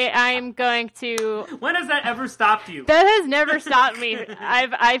going to... When has that ever stopped you? That has never stopped me.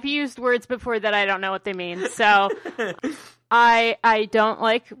 I've used words before that I don't know what they mean, so I don't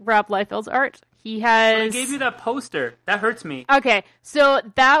like Rob Liefeld's art. He has... I gave you that poster. That hurts me. Okay, so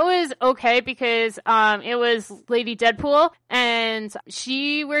that was okay because it was Lady Deadpool, and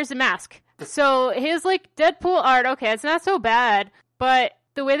she wears a mask. So his, like, Deadpool art, okay, it's not so bad, but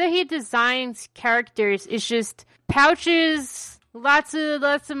the way that he designs characters is just pouches, lots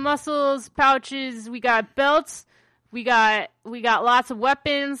of muscles, pouches. We got belts. We got lots of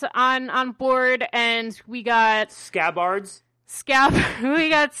weapons on board, and we got scabbards. We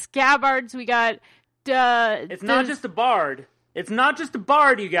got scabbards. We got It's not just a bard. It's not just a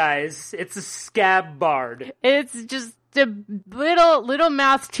bard, you guys. It's a scabbard. It's just a little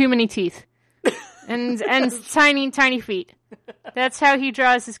mouth, too many teeth, and tiny feet. That's how he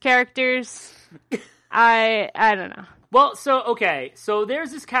draws his characters. I don't know. Well, so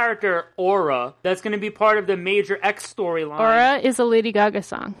there's this character, Aura, that's going to be part of the Major X storyline. Aura is a Lady Gaga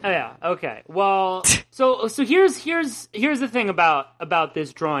song. Oh, yeah, okay. Well, so here's the thing about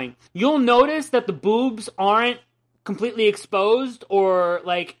this drawing. You'll notice that the boobs aren't completely exposed or,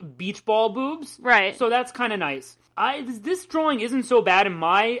 like, beach ball boobs. Right. So that's kind of nice. This drawing isn't so bad in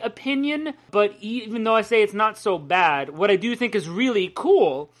my opinion, but even though I say it's not so bad, what I do think is really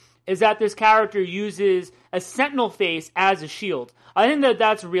cool is that this character uses a sentinel face as a shield. I think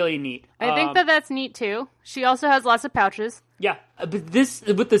that's really neat. I think that's neat too. She also has lots of pouches. Yeah, but this,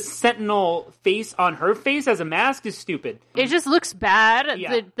 with the sentinel face on her face as a mask, is stupid. It just looks bad,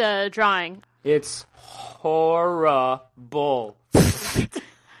 yeah. The drawing. It's horrible.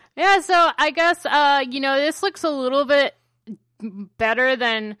 Yeah, so I guess, this looks a little bit better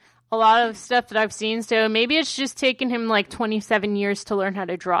than a lot of stuff that I've seen, so maybe it's just taken him like 27 years to learn how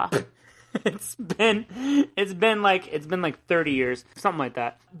to draw. It's been like 30 years, something like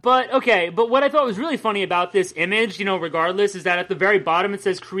that. But what I thought was really funny about this image, regardless, is that at the very bottom it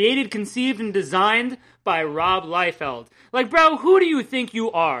says created, conceived, and designed by Rob Liefeld. Like, bro, who do you think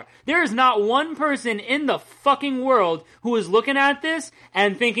you are? There is not one person in the fucking world who is looking at this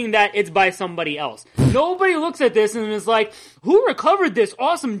and thinking that it's by somebody else. Nobody looks at this and is like, who recovered this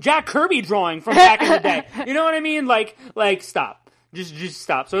awesome Jack Kirby drawing from back in the day? You know what I mean? Like, stop. Just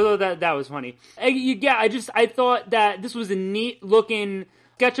stop. So that was funny. I thought that this was a neat looking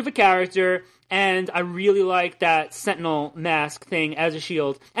sketch of a character, and I really like that sentinel mask thing as a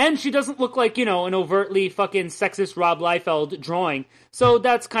shield. And she doesn't look like, an overtly fucking sexist Rob Liefeld drawing. So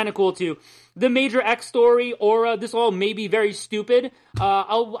that's kind of cool too. The Major X story, Aura, this all may be very stupid.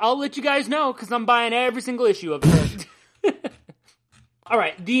 I'll let you guys know, because I'm buying every single issue of it.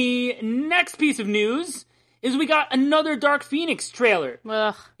 Alright, the next piece of news is we got another Dark Phoenix trailer.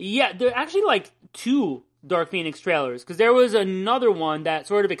 Ugh. Yeah, there are actually like 2 Dark Phoenix trailers, because there was another one that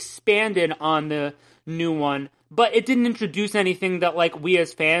sort of expanded on the new one, but it didn't introduce anything that, like, we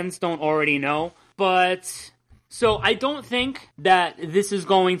as fans don't already know. But, so I don't think that this is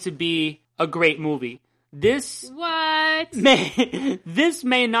going to be a great movie. This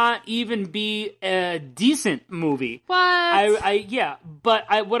may not even be a decent movie. What?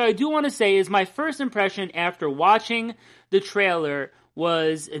 What I do want to say is my first impression after watching the trailer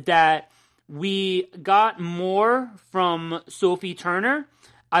was that we got more from Sophie Turner.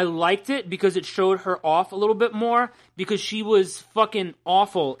 I liked it because it showed her off a little bit more, because she was fucking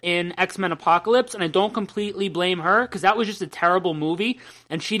awful in X-Men Apocalypse, and I don't completely blame her, because that was just a terrible movie,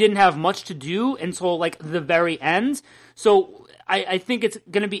 and she didn't have much to do until, like, the very end. So I think it's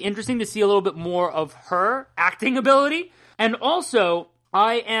going to be interesting to see a little bit more of her acting ability. And also,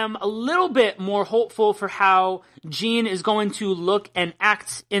 I am a little bit more hopeful for how Jean is going to look and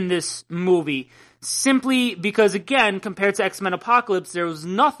act in this movie. Simply because, again, compared to X-Men Apocalypse, there was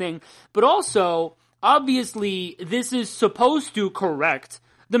nothing. But also, obviously, this is supposed to correct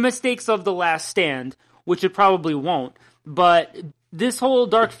the mistakes of The Last Stand, which it probably won't. But this whole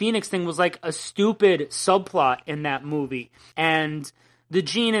Dark Phoenix thing was like a stupid subplot in that movie. And the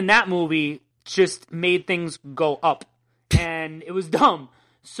Jean in that movie just made things go up. And it was dumb.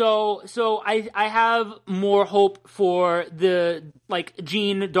 So I have more hope for the, like,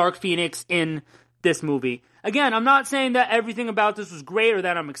 Jean Dark Phoenix in this movie. Again, I'm not saying that everything about this was great or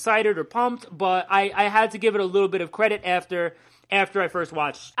that I'm excited or pumped, but I had to give it a little bit of credit after I first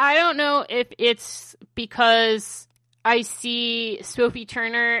watched. I don't know if it's because I see Sophie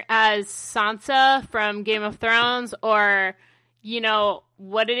Turner as Sansa from Game of Thrones, or,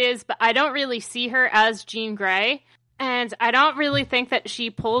 what it is, but I don't really see her as Jean Grey. And I don't really think that she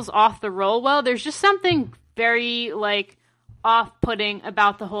pulls off the role well. There's just something very, like, off-putting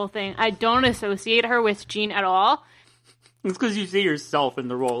about the whole thing. I don't associate her with Jean at all. It's because you see yourself in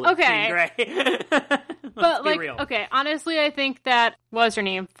the role of Jean Grey. But, like, real. Okay, honestly, I think that, what was her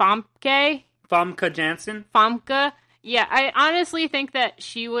name? Famke Janssen? Famke. Yeah, I honestly think that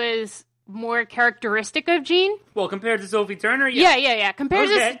she was more characteristic of Jean. Well, compared to Sophie Turner? Yeah. Compared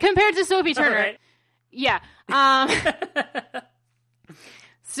to Sophie Turner. Right. Yeah.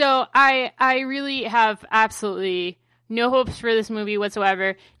 So I really have absolutely no hopes for this movie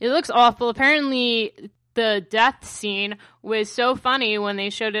whatsoever. It looks awful. Apparently, the death scene was so funny when they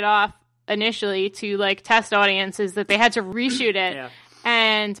showed it off initially to like test audiences that they had to reshoot it. Yeah.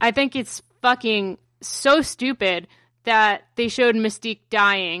 And I think it's fucking so stupid that they showed Mystique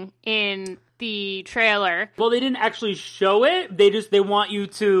dying in the trailer. Well, they didn't actually show it. They want you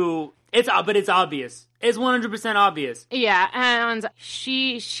to. But it's obvious. It's 100% obvious. Yeah, and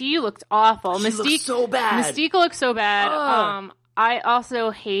she looked awful. She looked so bad. Mystique looked so bad. I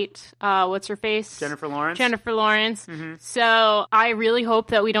also hate what's her face? Jennifer Lawrence. Mm-hmm. So I really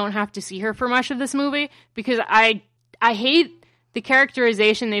hope that we don't have to see her for much of this movie because I hate the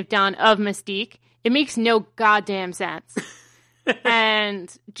characterization they've done of Mystique. It makes no goddamn sense.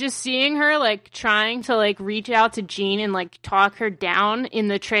 And just seeing her like trying to like reach out to Jean and like talk her down in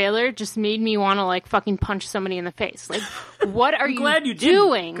the trailer just made me want to like fucking punch somebody in the face. Like, what are you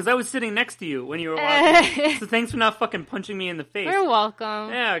doing? Because I was sitting next to you when you were watching. So thanks for not fucking punching me in the face. You're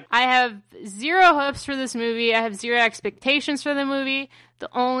welcome. Yeah. I have zero hopes for this movie. I have zero expectations for the movie. The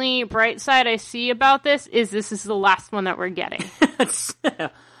only bright side I see about this is the last one that we're getting.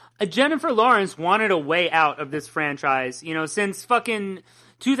 Jennifer Lawrence wanted a way out of this franchise, you know, since fucking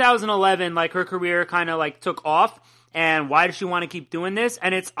 2011, like her career kind of like took off. And why does she want to keep doing this?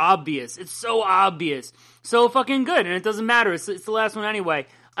 And it's obvious. It's so obvious. So fucking good. And it doesn't matter. It's the last one anyway.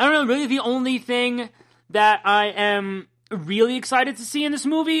 I don't know. Really, the only thing that I am really excited to see in this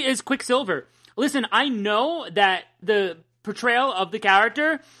movie is Quicksilver. Listen, I know that the portrayal of the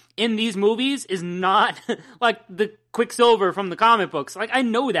character in these movies is not like the Quicksilver from the comic books. Like, I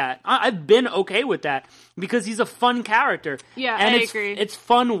know that. I've been okay with that because he's a fun character. Yeah, and I agree. It's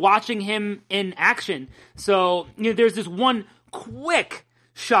fun watching him in action. So, you know, there's this one quick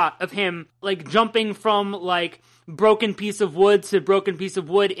shot of him, like, jumping from, like, broken piece of wood to broken piece of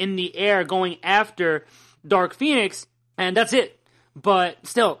wood in the air going after Dark Phoenix, and that's it. But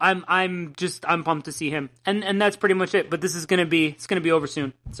still, I'm pumped to see him. And that's pretty much it. But this is gonna be over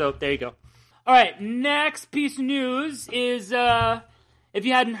soon. So there you go. Alright, next piece of news is if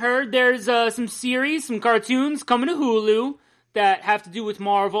you hadn't heard, there's some cartoons coming to Hulu that have to do with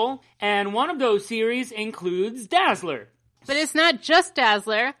Marvel, and one of those series includes Dazzler. But it's not just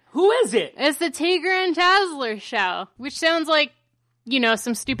Dazzler. Who is it? It's the Tigra and Dazzler show, which sounds like, you know,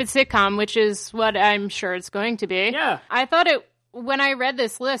 some stupid sitcom, which is what I'm sure it's going to be. Yeah. When I read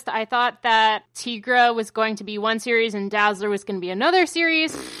this list, I thought that Tigra was going to be one series and Dazzler was going to be another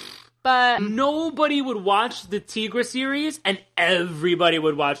series, but nobody would watch the Tigra series and everybody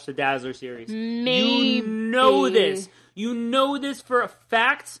would watch the Dazzler series. Maybe. You know this for a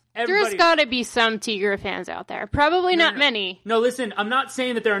fact. There's gotta be some Tigra fans out there. Probably not many. No, listen, I'm not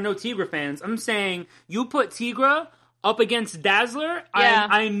saying that there are no Tigra fans. I'm saying you put Tigra up against Dazzler, yeah.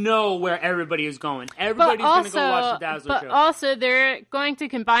 I know where everybody is going. Everybody's going to go watch the Dazzler show. But also, they're going to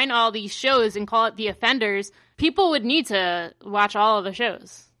combine all these shows and call it The Offenders. People would need to watch all of the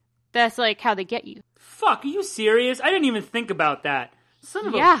shows. That's like how they get you. Fuck, are you serious? I didn't even think about that. Son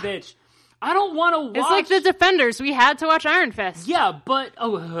of a bitch. I don't want to watch... It's like The Defenders. We had to watch Iron Fist. Yeah, but...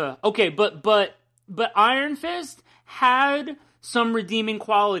 okay, but Iron Fist had some redeeming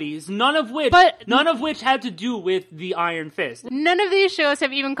qualities, none of which had to do with the Iron Fist. None of these shows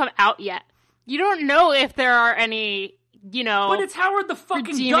have even come out yet. You don't know if there are any, you know... But it's Howard the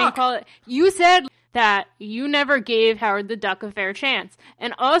fucking Duck! You said that you never gave Howard the Duck a fair chance.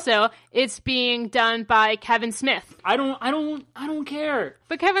 And also, it's being done by Kevin Smith. I don't care.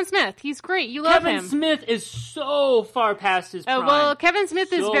 But Kevin Smith, he's great. You love him. Kevin Smith is so far past his prime. Well, Kevin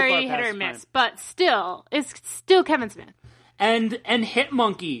Smith is very hit or miss, but still, it's still Kevin Smith. And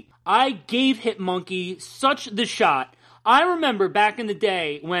Hitmonkey. I gave Hitmonkey such the shot. I remember back in the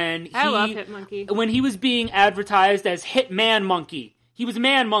day when I love Hitmonkey. When he was being advertised as Hitman Monkey. He was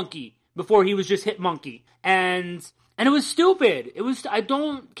Man Monkey before he was just Hitmonkey. And it was stupid. I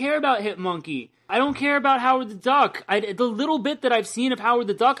don't care about Hitmonkey. I don't care about Howard the Duck. The little bit that I've seen of Howard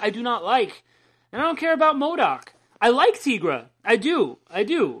the Duck, I do not like. And I don't care about MODOK. I like Tigra. I do.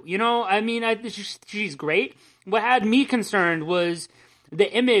 You know, I mean, she's great. What had me concerned was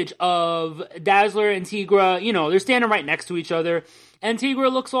the image of Dazzler and Tigra. You know, they're standing right next to each other. And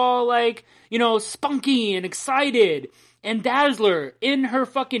Tigra looks all like, you know, spunky and excited. And Dazzler, in her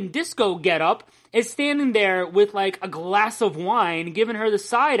fucking disco getup, is standing there with like a glass of wine, giving her the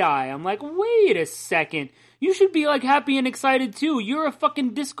side eye. I'm like, wait a second. You should be like happy and excited too. You're a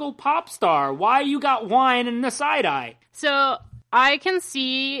fucking disco pop star. Why you got wine and the side eye? So I can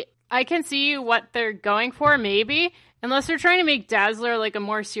see what they're going for, maybe, Unless they're trying to make Dazzler, like, a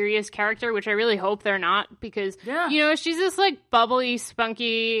more serious character, which I really hope they're not, because, you know, she's this, like, bubbly,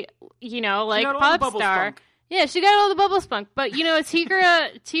 spunky, you know, like, pop star. Yeah, she got all the bubble spunk. But, you know,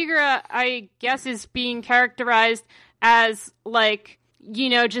 Tigra, I guess, is being characterized as, like, you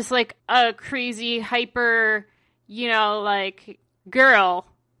know, just, like, a crazy, hyper, you know, like, girl.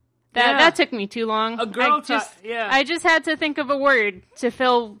 That took me too long. A girl I just had to think of a word to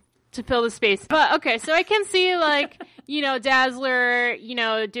fill the space. But, okay, so I can see, like, you know, Dazzler, you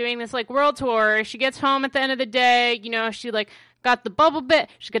know, doing this, like, world tour. She gets home at the end of the day, you know, she, like, got the bubble bat.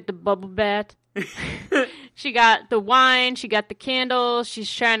 She got the bubble bat. She got the wine. She got the candles.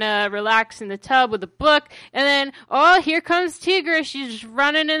 She's trying to relax in the tub with a book. And then, oh, here comes Tigra. She's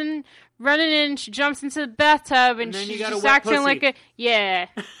running in. She jumps into the bathtub, and she's just acting like a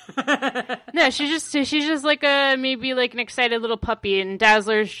No, she's just like maybe like an excited little puppy, and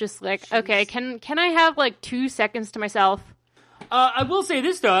Dazzler's just like, okay, can I have like 2 seconds to myself? I will say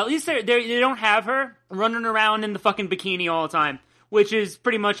this though, at least they don't have her running around in the fucking bikini all the time, which is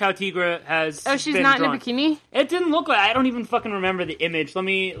pretty much how Tigra has. Oh, she's not drawn. In a bikini? It didn't look like. I don't even fucking remember the image. Let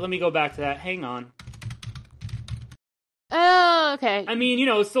me go back to that. Hang on. Oh, okay. I mean, you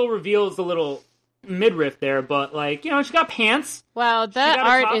know, it still reveals the little midriff there, but, like, you know, she got pants. Wow, that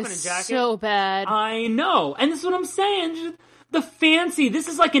art is so bad. I know. And this is what I'm saying. Just the fancy. This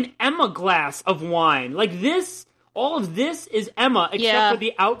is like an Emma glass of wine. Like, this, all of this is Emma, except for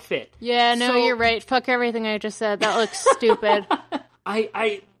the outfit. Yeah, no, you're right. Fuck everything I just said. That looks stupid.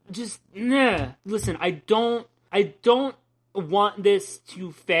 I just, Listen, I don't want this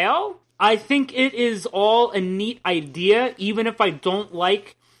to fail. I think it is all a neat idea, even if I don't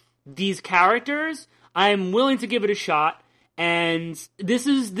like these characters. I'm willing to give it a shot, and this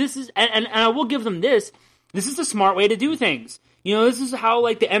is, and I will give them this. This is the smart way to do things. You know, this is how,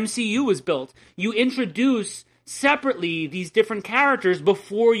 like, the MCU was built. You introduce separately these different characters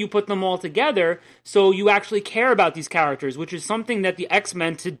before you put them all together, so you actually care about these characters, which is something that the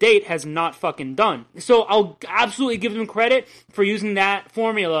X-Men to date has not fucking done. So I'll absolutely give them credit for using that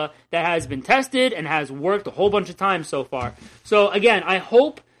formula that has been tested and has worked a whole bunch of times so far. So again, I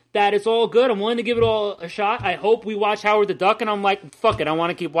hope that it's all good. I'm willing to give it all a shot. I hope we watch Howard the Duck and I'm like, fuck it, I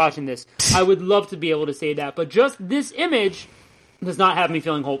want to keep watching this. I would love to be able to say that, but just this image does not have me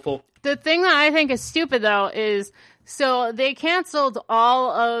feeling hopeful. The thing that I think is stupid, though, is so they canceled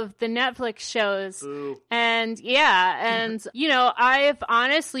all of the Netflix shows. Ooh. And, you know, I've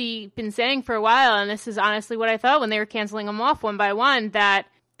honestly been saying for a while, and this is honestly what I thought when they were canceling them off one by one, that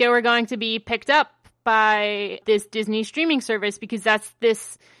they were going to be picked up by this Disney streaming service, because that's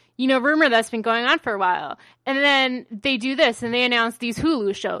this, you know, rumor that's been going on for a while. And then they do this, and they announce these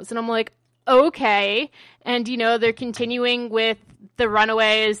Hulu shows, and I'm like, okay. And, you know, they're continuing with The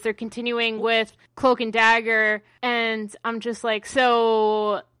Runaways, they're continuing with Cloak and Dagger, and I'm just like,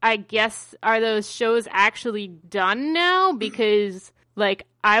 so I guess are those shows actually done now? Because, like,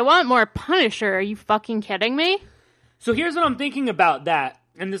 I want more Punisher. Are you fucking kidding me? So here's what I'm thinking about that,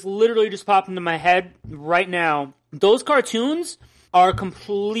 and this literally just popped into my head right now. Those cartoons are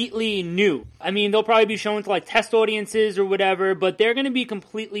completely new. I mean, they'll probably be shown to, like, test audiences or whatever, but they're going to be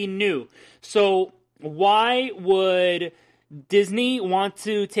completely new. So why would Disney want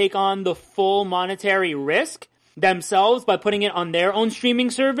to take on the full monetary risk themselves by putting it on their own streaming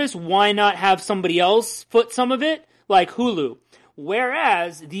service? Why not have somebody else foot some of it, like Hulu?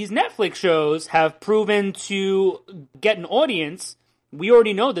 Whereas these Netflix shows have proven to get an audience. We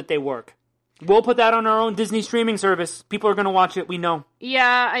already know that they work. We'll put that on our own Disney streaming service. People are going to watch it, we know.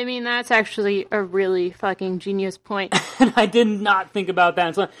 Yeah, I mean, that's actually a really fucking genius point. And I did not think about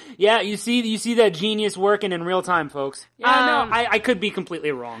that. So, yeah, you see that genius working in real time, folks. Yeah, no, I could be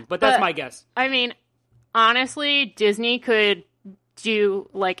completely wrong, but that's my guess. I mean, honestly, Disney could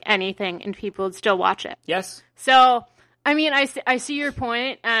do, like, anything and people would still watch it. Yes. So, I mean, I see your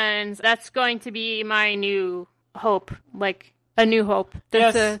point, and that's going to be my new hope, like, a new hope.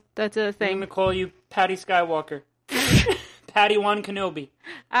 That's a thing. I'm going to call you Patty Skywalker. Patty-Wan Kenobi.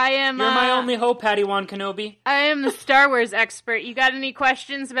 You're my only hope, Patty-Wan Kenobi. I am the Star Wars expert. You got any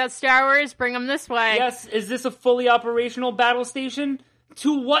questions about Star Wars? Bring them this way. Yes, is this a fully operational battle station?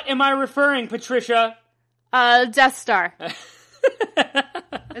 To what am I referring, Patricia? Death Star.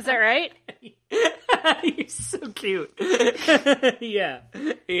 Is that right? You're so cute. Yeah,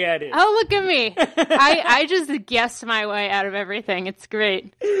 it is. Oh, look at me. I just guessed my way out of everything. It's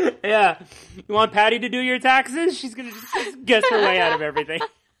great. Yeah. You want Patty to do your taxes? She's going to just guess her way out of everything.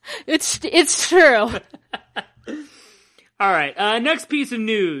 It's true. All right. Next piece of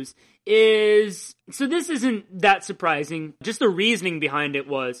news is, so this isn't that surprising. Just the reasoning behind it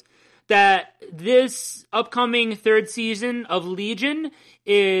was that this upcoming third season of Legion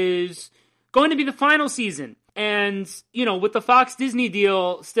is going to be the final season. And, with the Fox Disney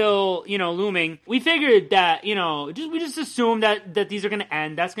deal still, looming, we figured that, we just assumed that these are going to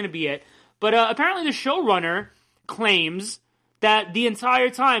end. That's going to be it. But apparently the showrunner claims that the entire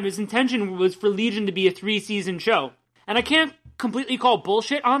time his intention was for Legion to be a 3-season show. And I can't completely call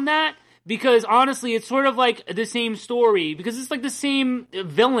bullshit on that, because honestly, it's sort of like the same story, because it's like the same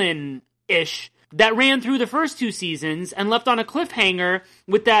villain-ish that ran through the first 2 seasons and left on a cliffhanger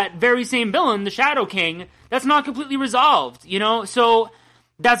with that very same villain, the Shadow King, that's not completely resolved, So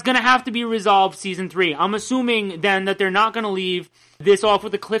that's going to have to be resolved season 3. I'm assuming then that they're not going to leave this off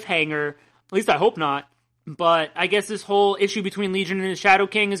with a cliffhanger. At least I hope not. But I guess this whole issue between Legion and the Shadow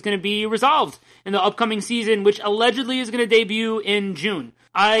King is going to be resolved in the upcoming season, which allegedly is going to debut in June.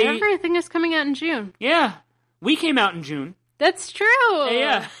 Everything is coming out in June. Yeah. We came out in June. That's true.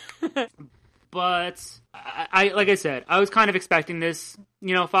 Yeah. But I like I said, I was kind of expecting this,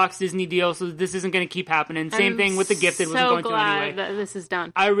 Fox Disney deal, so this isn't going to keep happening. Same thing with The Gifted, wasn't going to anyway. I'm so glad that this is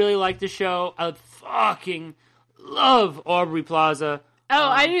done. I really like the show. I fucking love Aubrey Plaza. Oh,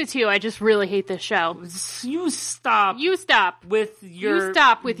 I do too. I just really hate this show. You stop. With your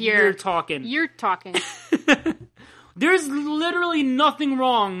talking. You're talking. There's literally nothing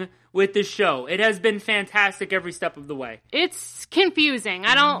wrong with this show. It has been fantastic every step of the way. It's confusing.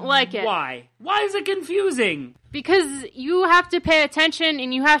 I don't like it. Why? Why is it confusing? Because you have to pay attention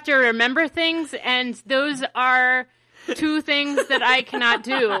and you have to remember things, and those are 2 things that I cannot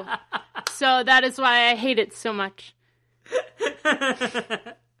do. So that is why I hate it so much.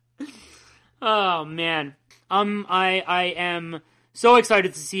 Oh, man. I am so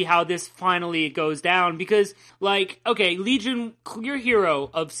excited to see how this finally goes down, because, Legion, clear hero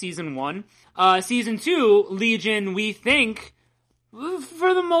of Season 1. Season 2, Legion, we think,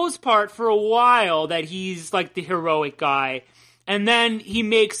 for the most part, for a while, that he's, the heroic guy. And then he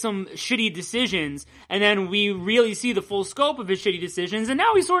makes some shitty decisions, and then we really see the full scope of his shitty decisions, and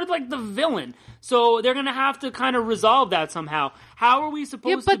now he's sort of like the villain. So they're gonna have to kind of resolve that somehow. How are we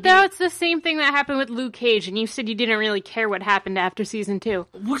supposed to be... but that's the same thing that happened with Luke Cage, and you said you didn't really care what happened after Season 2.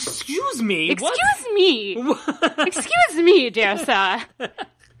 Well, excuse me? Excuse me! Excuse me, Jessa!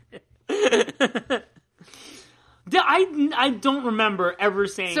 I don't remember ever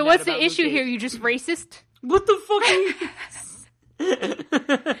saying so that. So what's about the issue Luke Cage. here? You just racist? What the fuck are you...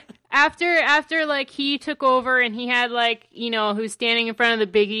 After he took over and he had who's standing in front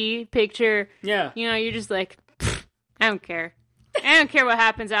of the Biggie picture. Yeah. You're just like, I don't care. I don't care what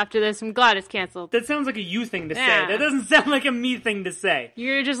happens after this. I'm glad it's canceled. That sounds like a you thing to say. That doesn't sound like a me thing to say.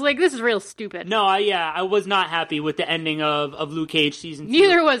 You're just like, this is real stupid. No, I was not happy with the ending of Luke Cage Season 2.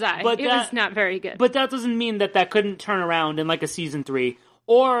 Neither was I. But it was not very good. But that doesn't mean that couldn't turn around in a Season 3.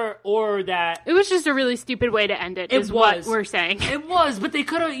 Or that... It was just a really stupid way to end it, is what we're saying. It was, but they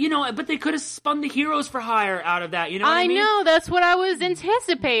could have, spun the Heroes for Hire out of that, what I mean? I know, that's what I was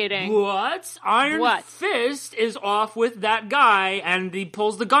anticipating. What? Iron Fist is off with that guy, and he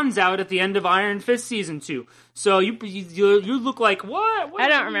pulls the guns out at the end of Iron Fist Season 2. So you look like, what I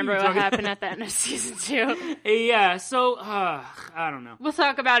don't remember what happened at the end of Season 2. Yeah, so, I don't know. We'll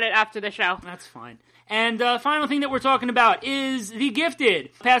talk about it after the show. That's fine. And final thing that we're talking about is The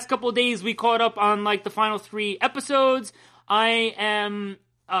Gifted. Past couple of days, we caught up on the final 3 episodes. I am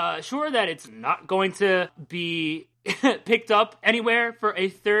sure that it's not going to be picked up anywhere for a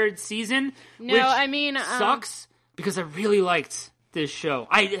 3rd season. No, which sucks, because I really liked this show.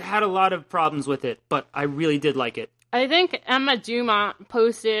 I had a lot of problems with it, but I really did like it. I think Emma Dumont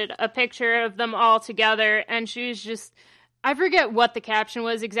posted a picture of them all together, and she was just... I forget what the caption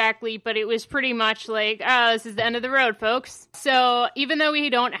was exactly, but it was pretty much like, this is the end of the road, folks. So even though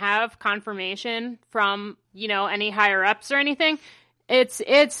we don't have confirmation from, any higher-ups or anything, it's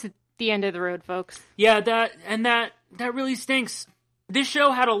the end of the road, folks. Yeah, that really stinks. This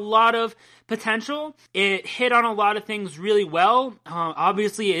show had a lot of potential. It hit on a lot of things really well.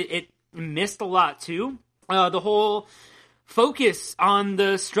 Obviously, it missed a lot, too. The whole focus on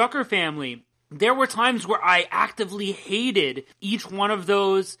the Strucker family. There were times where I actively hated each one of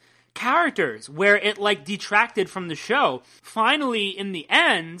those characters, where it detracted from the show. Finally, in the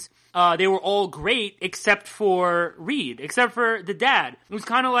end, they were all great except for Reed, except for the dad. It was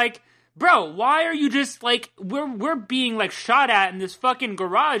kind of like, bro, why are you just we're being shot at in this fucking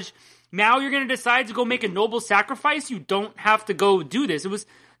garage. Now you're gonna decide to go make a noble sacrifice? You don't have to go do this.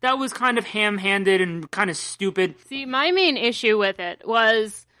 That was kind of ham-handed and kind of stupid. See, my main issue with it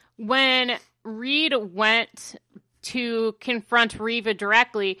was when Reed went to confront Reva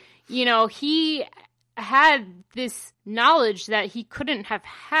directly, he had this knowledge that he couldn't have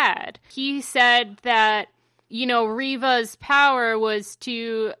had. He said that, Reva's power was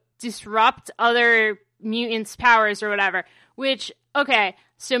to disrupt other mutants' powers or whatever, which, okay,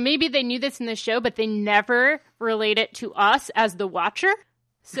 so maybe they knew this in the show, but they never relate it to us as the Watcher.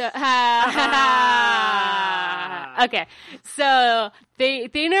 So, okay, so they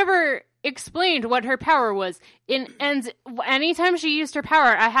never explained what her power was. And anytime she used her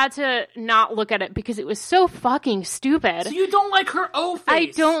power, I had to not look at it because it was so fucking stupid. So you don't like her O-face? I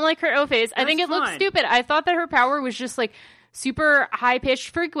don't like her O-face. I think it looks stupid. I thought that her power was just, like, super high-pitched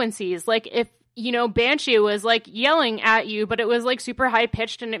frequencies. Like, if, Banshee was, like, yelling at you, but it was, like, super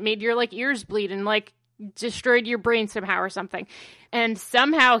high-pitched and it made your, like, ears bleed and, like, destroyed your brain somehow or something. And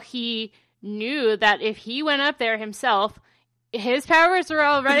somehow he knew that if he went up there himself, his powers were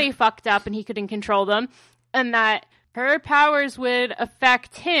already fucked up and he couldn't control them, and that her powers would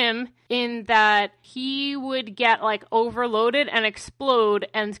affect him in that he would get, like, overloaded and explode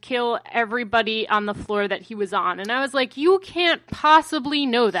and kill everybody on the floor that he was on. And I was like, you can't possibly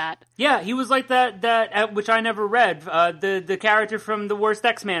know that. Yeah, he was like that which I never read, the character from the worst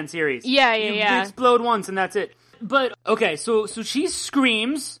X-Men series. Yeah. You explode once and that's it. But, okay, so she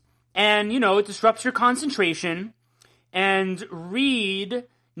screams, and, it disrupts your concentration, and Reed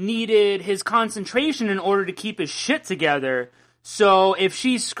needed his concentration in order to keep his shit together. So if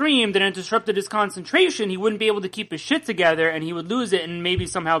she screamed and it disrupted his concentration, he wouldn't be able to keep his shit together, and he would lose it and maybe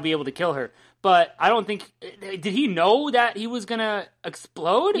somehow be able to kill her. But I don't think... Did he know that he was gonna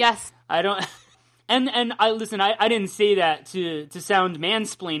explode? Yes. I don't... And I didn't say that to sound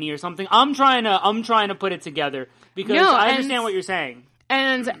mansplaining or something. I'm trying to put it together because I understand what you're saying.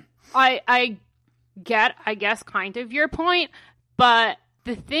 And I get, I guess, kind of your point, but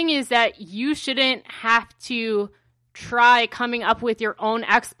the thing is that you shouldn't have to try coming up with your own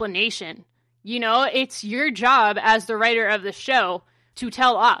explanation. It's your job as the writer of the show to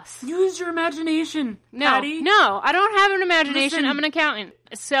tell us. Use your imagination, Patty. No, I don't have an imagination. Listen. I'm an accountant.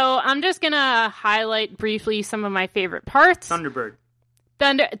 So I'm just going to highlight briefly some of my favorite parts. Thunderbird.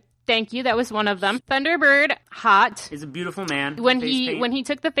 Thank you. That was one of them. Thunderbird, hot. He's a beautiful man. When he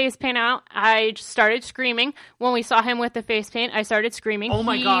took the face paint out, I started screaming. When we saw him with the face paint, I started screaming. Oh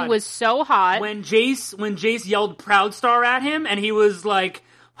my God. He was so hot. When Jace yelled Proud Star at him, and he was like,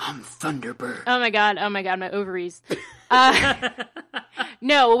 I'm Thunderbird. Oh my God, my ovaries.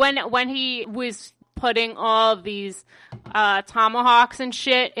 No, when he was putting all of these tomahawks and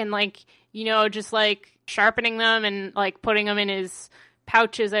shit and, like, just, like, sharpening them and, like, putting them in his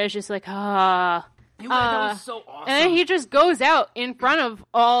pouches, I was just like, that was so awesome. And then he just goes out in front of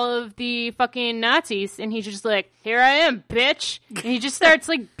all of the fucking Nazis, and he's just like, here I am, bitch. And he just starts,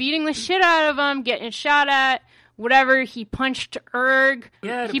 like, beating the shit out of them, getting shot at, whatever. He punched Urg.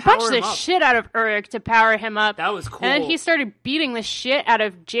 Yeah, he punched the shit out of Urg to power him up. That was cool. And then he started beating the shit out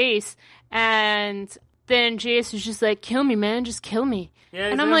of Jace, and then Jace was just like, kill me, man, just kill me. Yeah,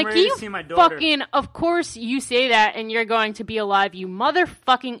 and I'm like, you fucking, of course you say that and you're going to be alive, you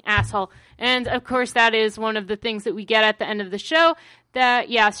motherfucking asshole. And of course that is one of the things that we get at the end of the show, that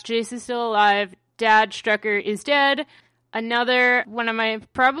yes, Jace is still alive, Dad Strucker is dead. Another one of my,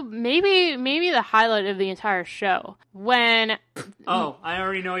 maybe the highlight of the entire show, when... Oh, I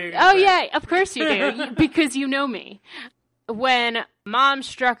already know you're going to yeah, of course you do, because you know me. When Mom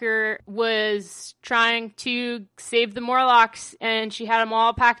Strucker was trying to save the Morlocks and she had them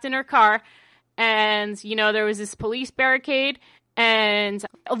all packed in her car, and, there was this police barricade, and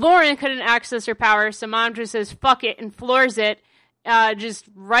Lauren couldn't access her power, so Mom just says, fuck it, and floors it, just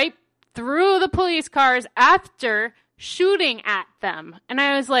right through the police cars after shooting at them. And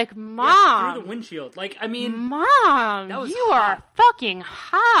I was like, Mom. Through the windshield. Like, I mean. Mom, you are fucking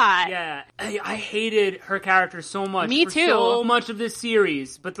hot. Yeah. I hated her character so much. Me for too. So much of this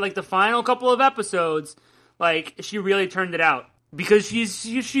series. But, like, the final couple of episodes, like, she really turned it out. Because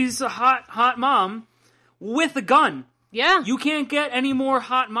she's a hot mom with a gun. Yeah. You can't get any more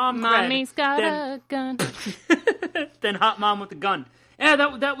hot mom Mommy's got a gun. than hot mom with a gun. Yeah,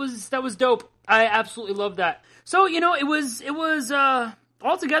 that was dope. I absolutely loved that. So, it was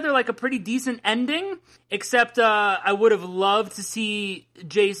altogether like a pretty decent ending, except I would have loved to see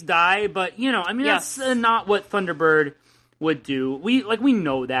Jace die, but, yes. That's not what Thunderbird would do. We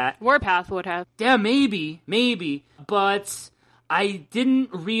know that. Warpath would have. Yeah, maybe, but I didn't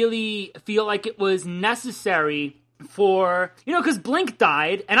really feel like it was necessary for, because Blink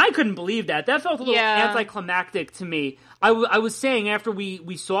died, and I couldn't believe that. That felt a little anticlimactic to me. I was saying after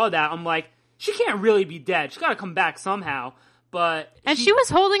we saw that, I'm like, she can't really be dead. She got to come back somehow. But she was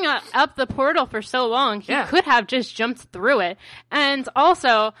holding up the portal for so long. He could have just jumped through it. And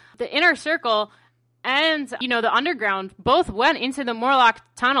also, the Inner Circle, and, you know, the Underground both went into the Morlock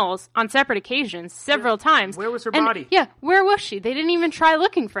tunnels on separate occasions several times. Where was her body? Yeah, where was she? They didn't even try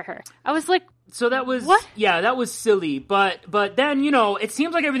looking for her. I was like, so that was, what? Yeah, that was silly. But then, you know, it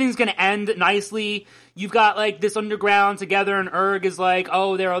seems like everything's going to end nicely. You've got, like, this Underground together, and Urg is like,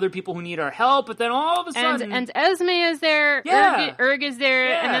 oh, there are other people who need our help. But then all of a sudden... And Esme is there, yeah. Urg is there,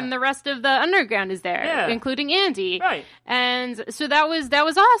 yeah. And then the rest of the Underground is there, yeah. including Andy. Right. And so that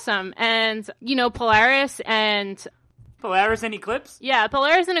was awesome. And, you know, Polaris and Eclipse? Yeah,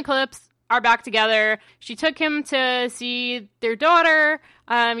 Polaris and Eclipse are back together. She took him to see their daughter,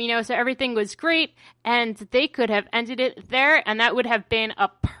 you know, so everything was great, and they could have ended it there, and that would have been a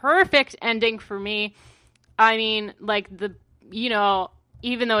perfect ending for me. I mean, like, you know,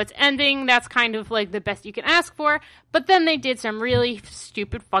 even though it's ending, that's kind of, like, the best you can ask for, but then they did some really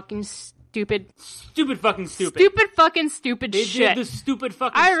stupid fucking shit. They did the stupid fucking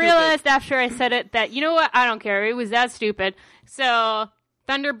I realized after I said it that, you know what, I don't care, it was that stupid. So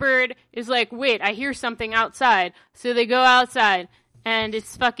Thunderbird is like, wait, I hear something outside. So they go outside, and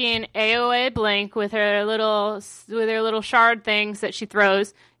it's fucking AOA Blink with her little shard things that she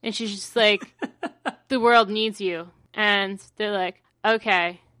throws, and she's just like, the world needs you. And they're like,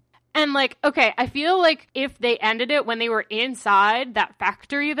 okay. And, like, okay, I feel like if they ended it when they were inside that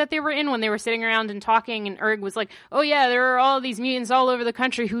factory that they were in, when they were sitting around and talking, and Urg was like, oh yeah, there are all these mutants all over the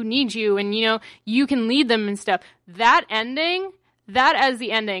country who need you, and, you know, you can lead them and stuff. That as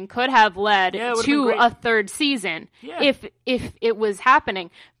the ending could have led to a third season if it was happening.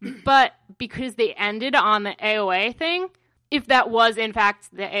 But because they ended on the AOA thing, if that was in fact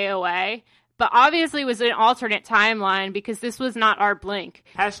the AOA, but obviously it was an alternate timeline because this was not our Blink.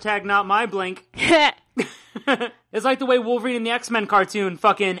 # not my Blink. It's like the way Wolverine and the X-Men cartoon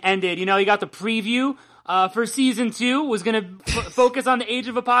fucking ended. You know, you got the preview for season 2 was going to focus on the Age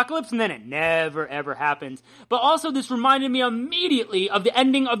of Apocalypse, and then it never, ever happened. But also, this reminded me immediately of the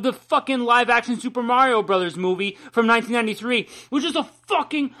ending of the fucking live-action Super Mario Brothers movie from 1993, which is a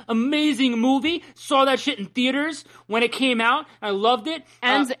fucking amazing movie. Saw that shit in theaters when it came out. I loved it.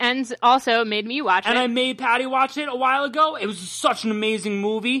 And also made me watch it. And I made Patty watch it a while ago. It was such an amazing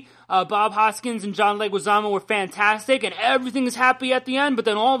movie. Bob Hoskins and John Leguizamo were fantastic, and everything is happy at the end, but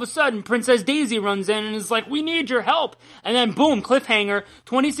then all of a sudden, Princess Daisy runs in and is like, we need your help. And then boom, cliffhanger,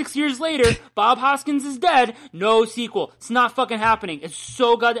 26 years later, Bob Hoskins is dead, no sequel. It's not fucking happening. It's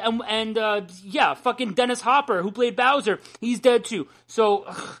so good. And fucking Dennis Hopper, who played Bowser, he's dead too. So,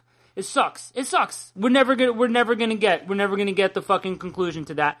 it sucks. It sucks. We're never gonna get the fucking conclusion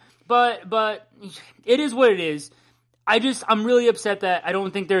to that. But, it is what it is. I'm really upset that I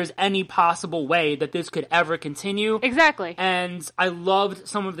don't think there's any possible way that this could ever continue. Exactly. And I loved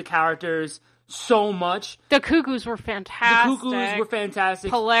some of the characters so much. The Cuckoos were fantastic.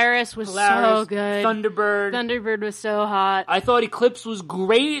 Polaris was so good. Thunderbird was so hot. I thought Eclipse was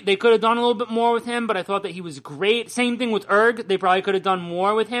great. They could have done a little bit more with him, but I thought that he was great. Same thing with Urg. They probably could have done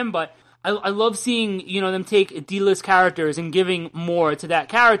more with him, but I love seeing, you know, them take D-list characters and giving more to that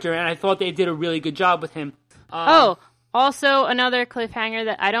character, and I thought they did a really good job with him. Also, another cliffhanger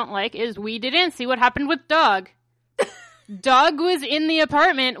that I don't like is we didn't see what happened with Dog. Dog was in the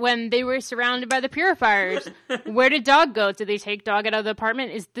apartment when they were surrounded by the purifiers. Where did Dog go? Did they take Dog out of the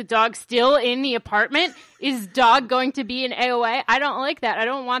apartment? Is the dog still in the apartment? Is Dog going to be in AOA? I don't like that. I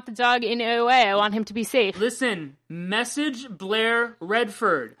don't want the dog in AOA. I want him to be safe. Listen, message Blair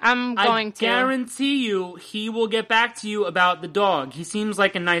Redford. I'm going to. I guarantee you he will get back to you about the dog. He seems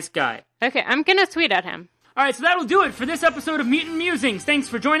like a nice guy. Okay, I'm going to tweet at him. Alright, so that'll do it for this episode of Mutant Musings. Thanks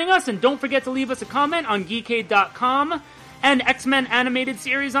for joining us, and don't forget to leave us a comment on Geekade.com and X-Men Animated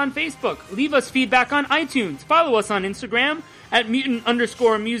Series on Facebook. Leave us feedback on iTunes. Follow us on Instagram at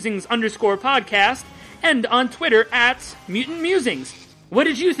mutant_musings_podcast and on Twitter at Mutant Musings. What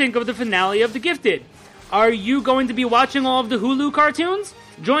did you think of the finale of The Gifted? Are you going to be watching all of the Hulu cartoons?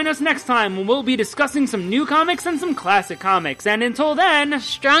 Join us next time when we'll be discussing some new comics and some classic comics. And until then,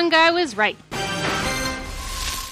 Strong Guy was right.